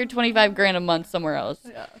 go take your $25,000 a month somewhere else.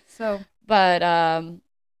 Yeah. So, But I'm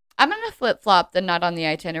gonna flip flop the not on the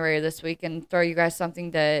itinerary this week and throw you guys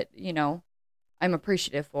something that I'm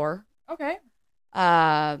appreciative for. okay.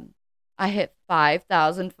 I hit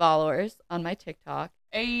 5,000 followers on my TikTok,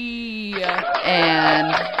 and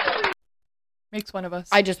Makes one of us.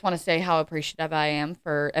 I just want to say how appreciative I am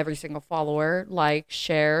for every single follower, like,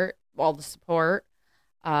 share, all the support.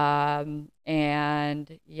 And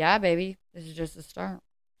yeah, baby, this is just the start.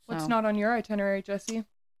 What's So. not on your itinerary, Jesse?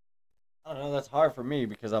 I don't know. That's hard for me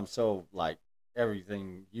because I'm so like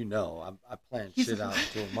everything. I plan shit out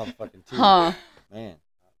to a motherfucking T. Huh. Man.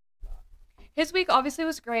 His week obviously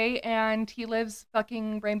was great, and he lives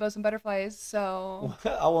fucking rainbows and butterflies, so...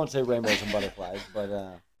 I won't say rainbows and butterflies, but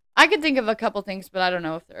I could think of a couple things, but I don't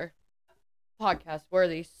know if they're podcast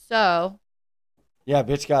worthy. So, yeah,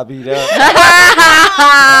 bitch got beat up.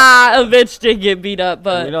 a bitch did get beat up,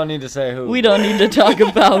 but we don't need to say who. we don't need to talk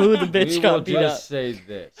about who the bitch we got beat will up. just say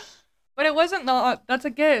this. But it wasn't not. That's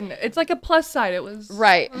again. It's like a plus side. It was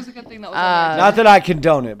Right. It was a good thing that was. On Not that I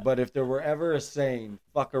condone it, but if there were ever a saying,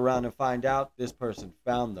 "Fuck around and find out," this person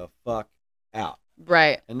found the fuck out.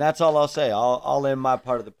 Right. And that's all I'll say. I'll end my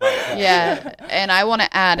part of the podcast. Yeah. And I want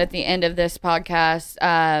to add at the end of this podcast,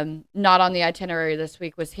 not on the itinerary this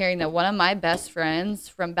week, was hearing that one of my best friends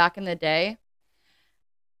from back in the day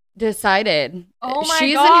decided, Oh my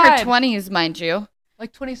she's God. in her 20s, mind you.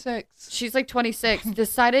 like 26. She's like 26,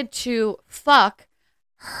 decided to fuck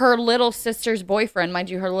her little sister's boyfriend. Mind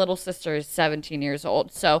you, her little sister is 17 years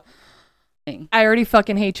old. So I already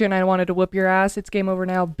fucking hate you, and I wanted to whoop your ass. It's game over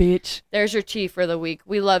now, bitch. there's your tea for the week.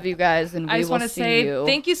 We love you guys, and I we just will want to see say you.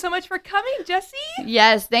 thank you so much for coming, Jesse.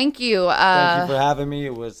 Yes, thank you. Thank you for having me.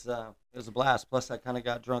 It was a blast. Plus, I kind of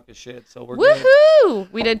got drunk as shit, so we're good.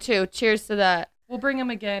 Woohoo! We did too. Cheers to that. We'll bring him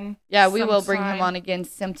again. Yeah, we will bring him sometime. on again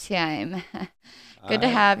sometime. Good to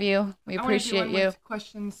Alright. have you. We I wanna do appreciate one you. with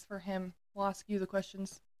questions for him. We'll ask you the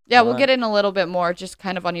questions. Yeah, we'll Alright. get in a little bit more, just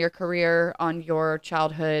kind of on your career, on your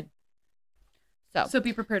childhood. So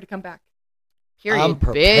be prepared to come back. Period, I'm bitch.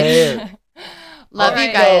 prepared. Love All you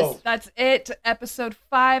right. guys. Go. That's it. Episode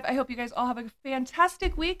 5. I hope you guys all have a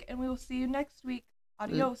fantastic week, and we will see you next week.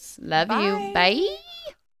 Adios. Love you. Bye.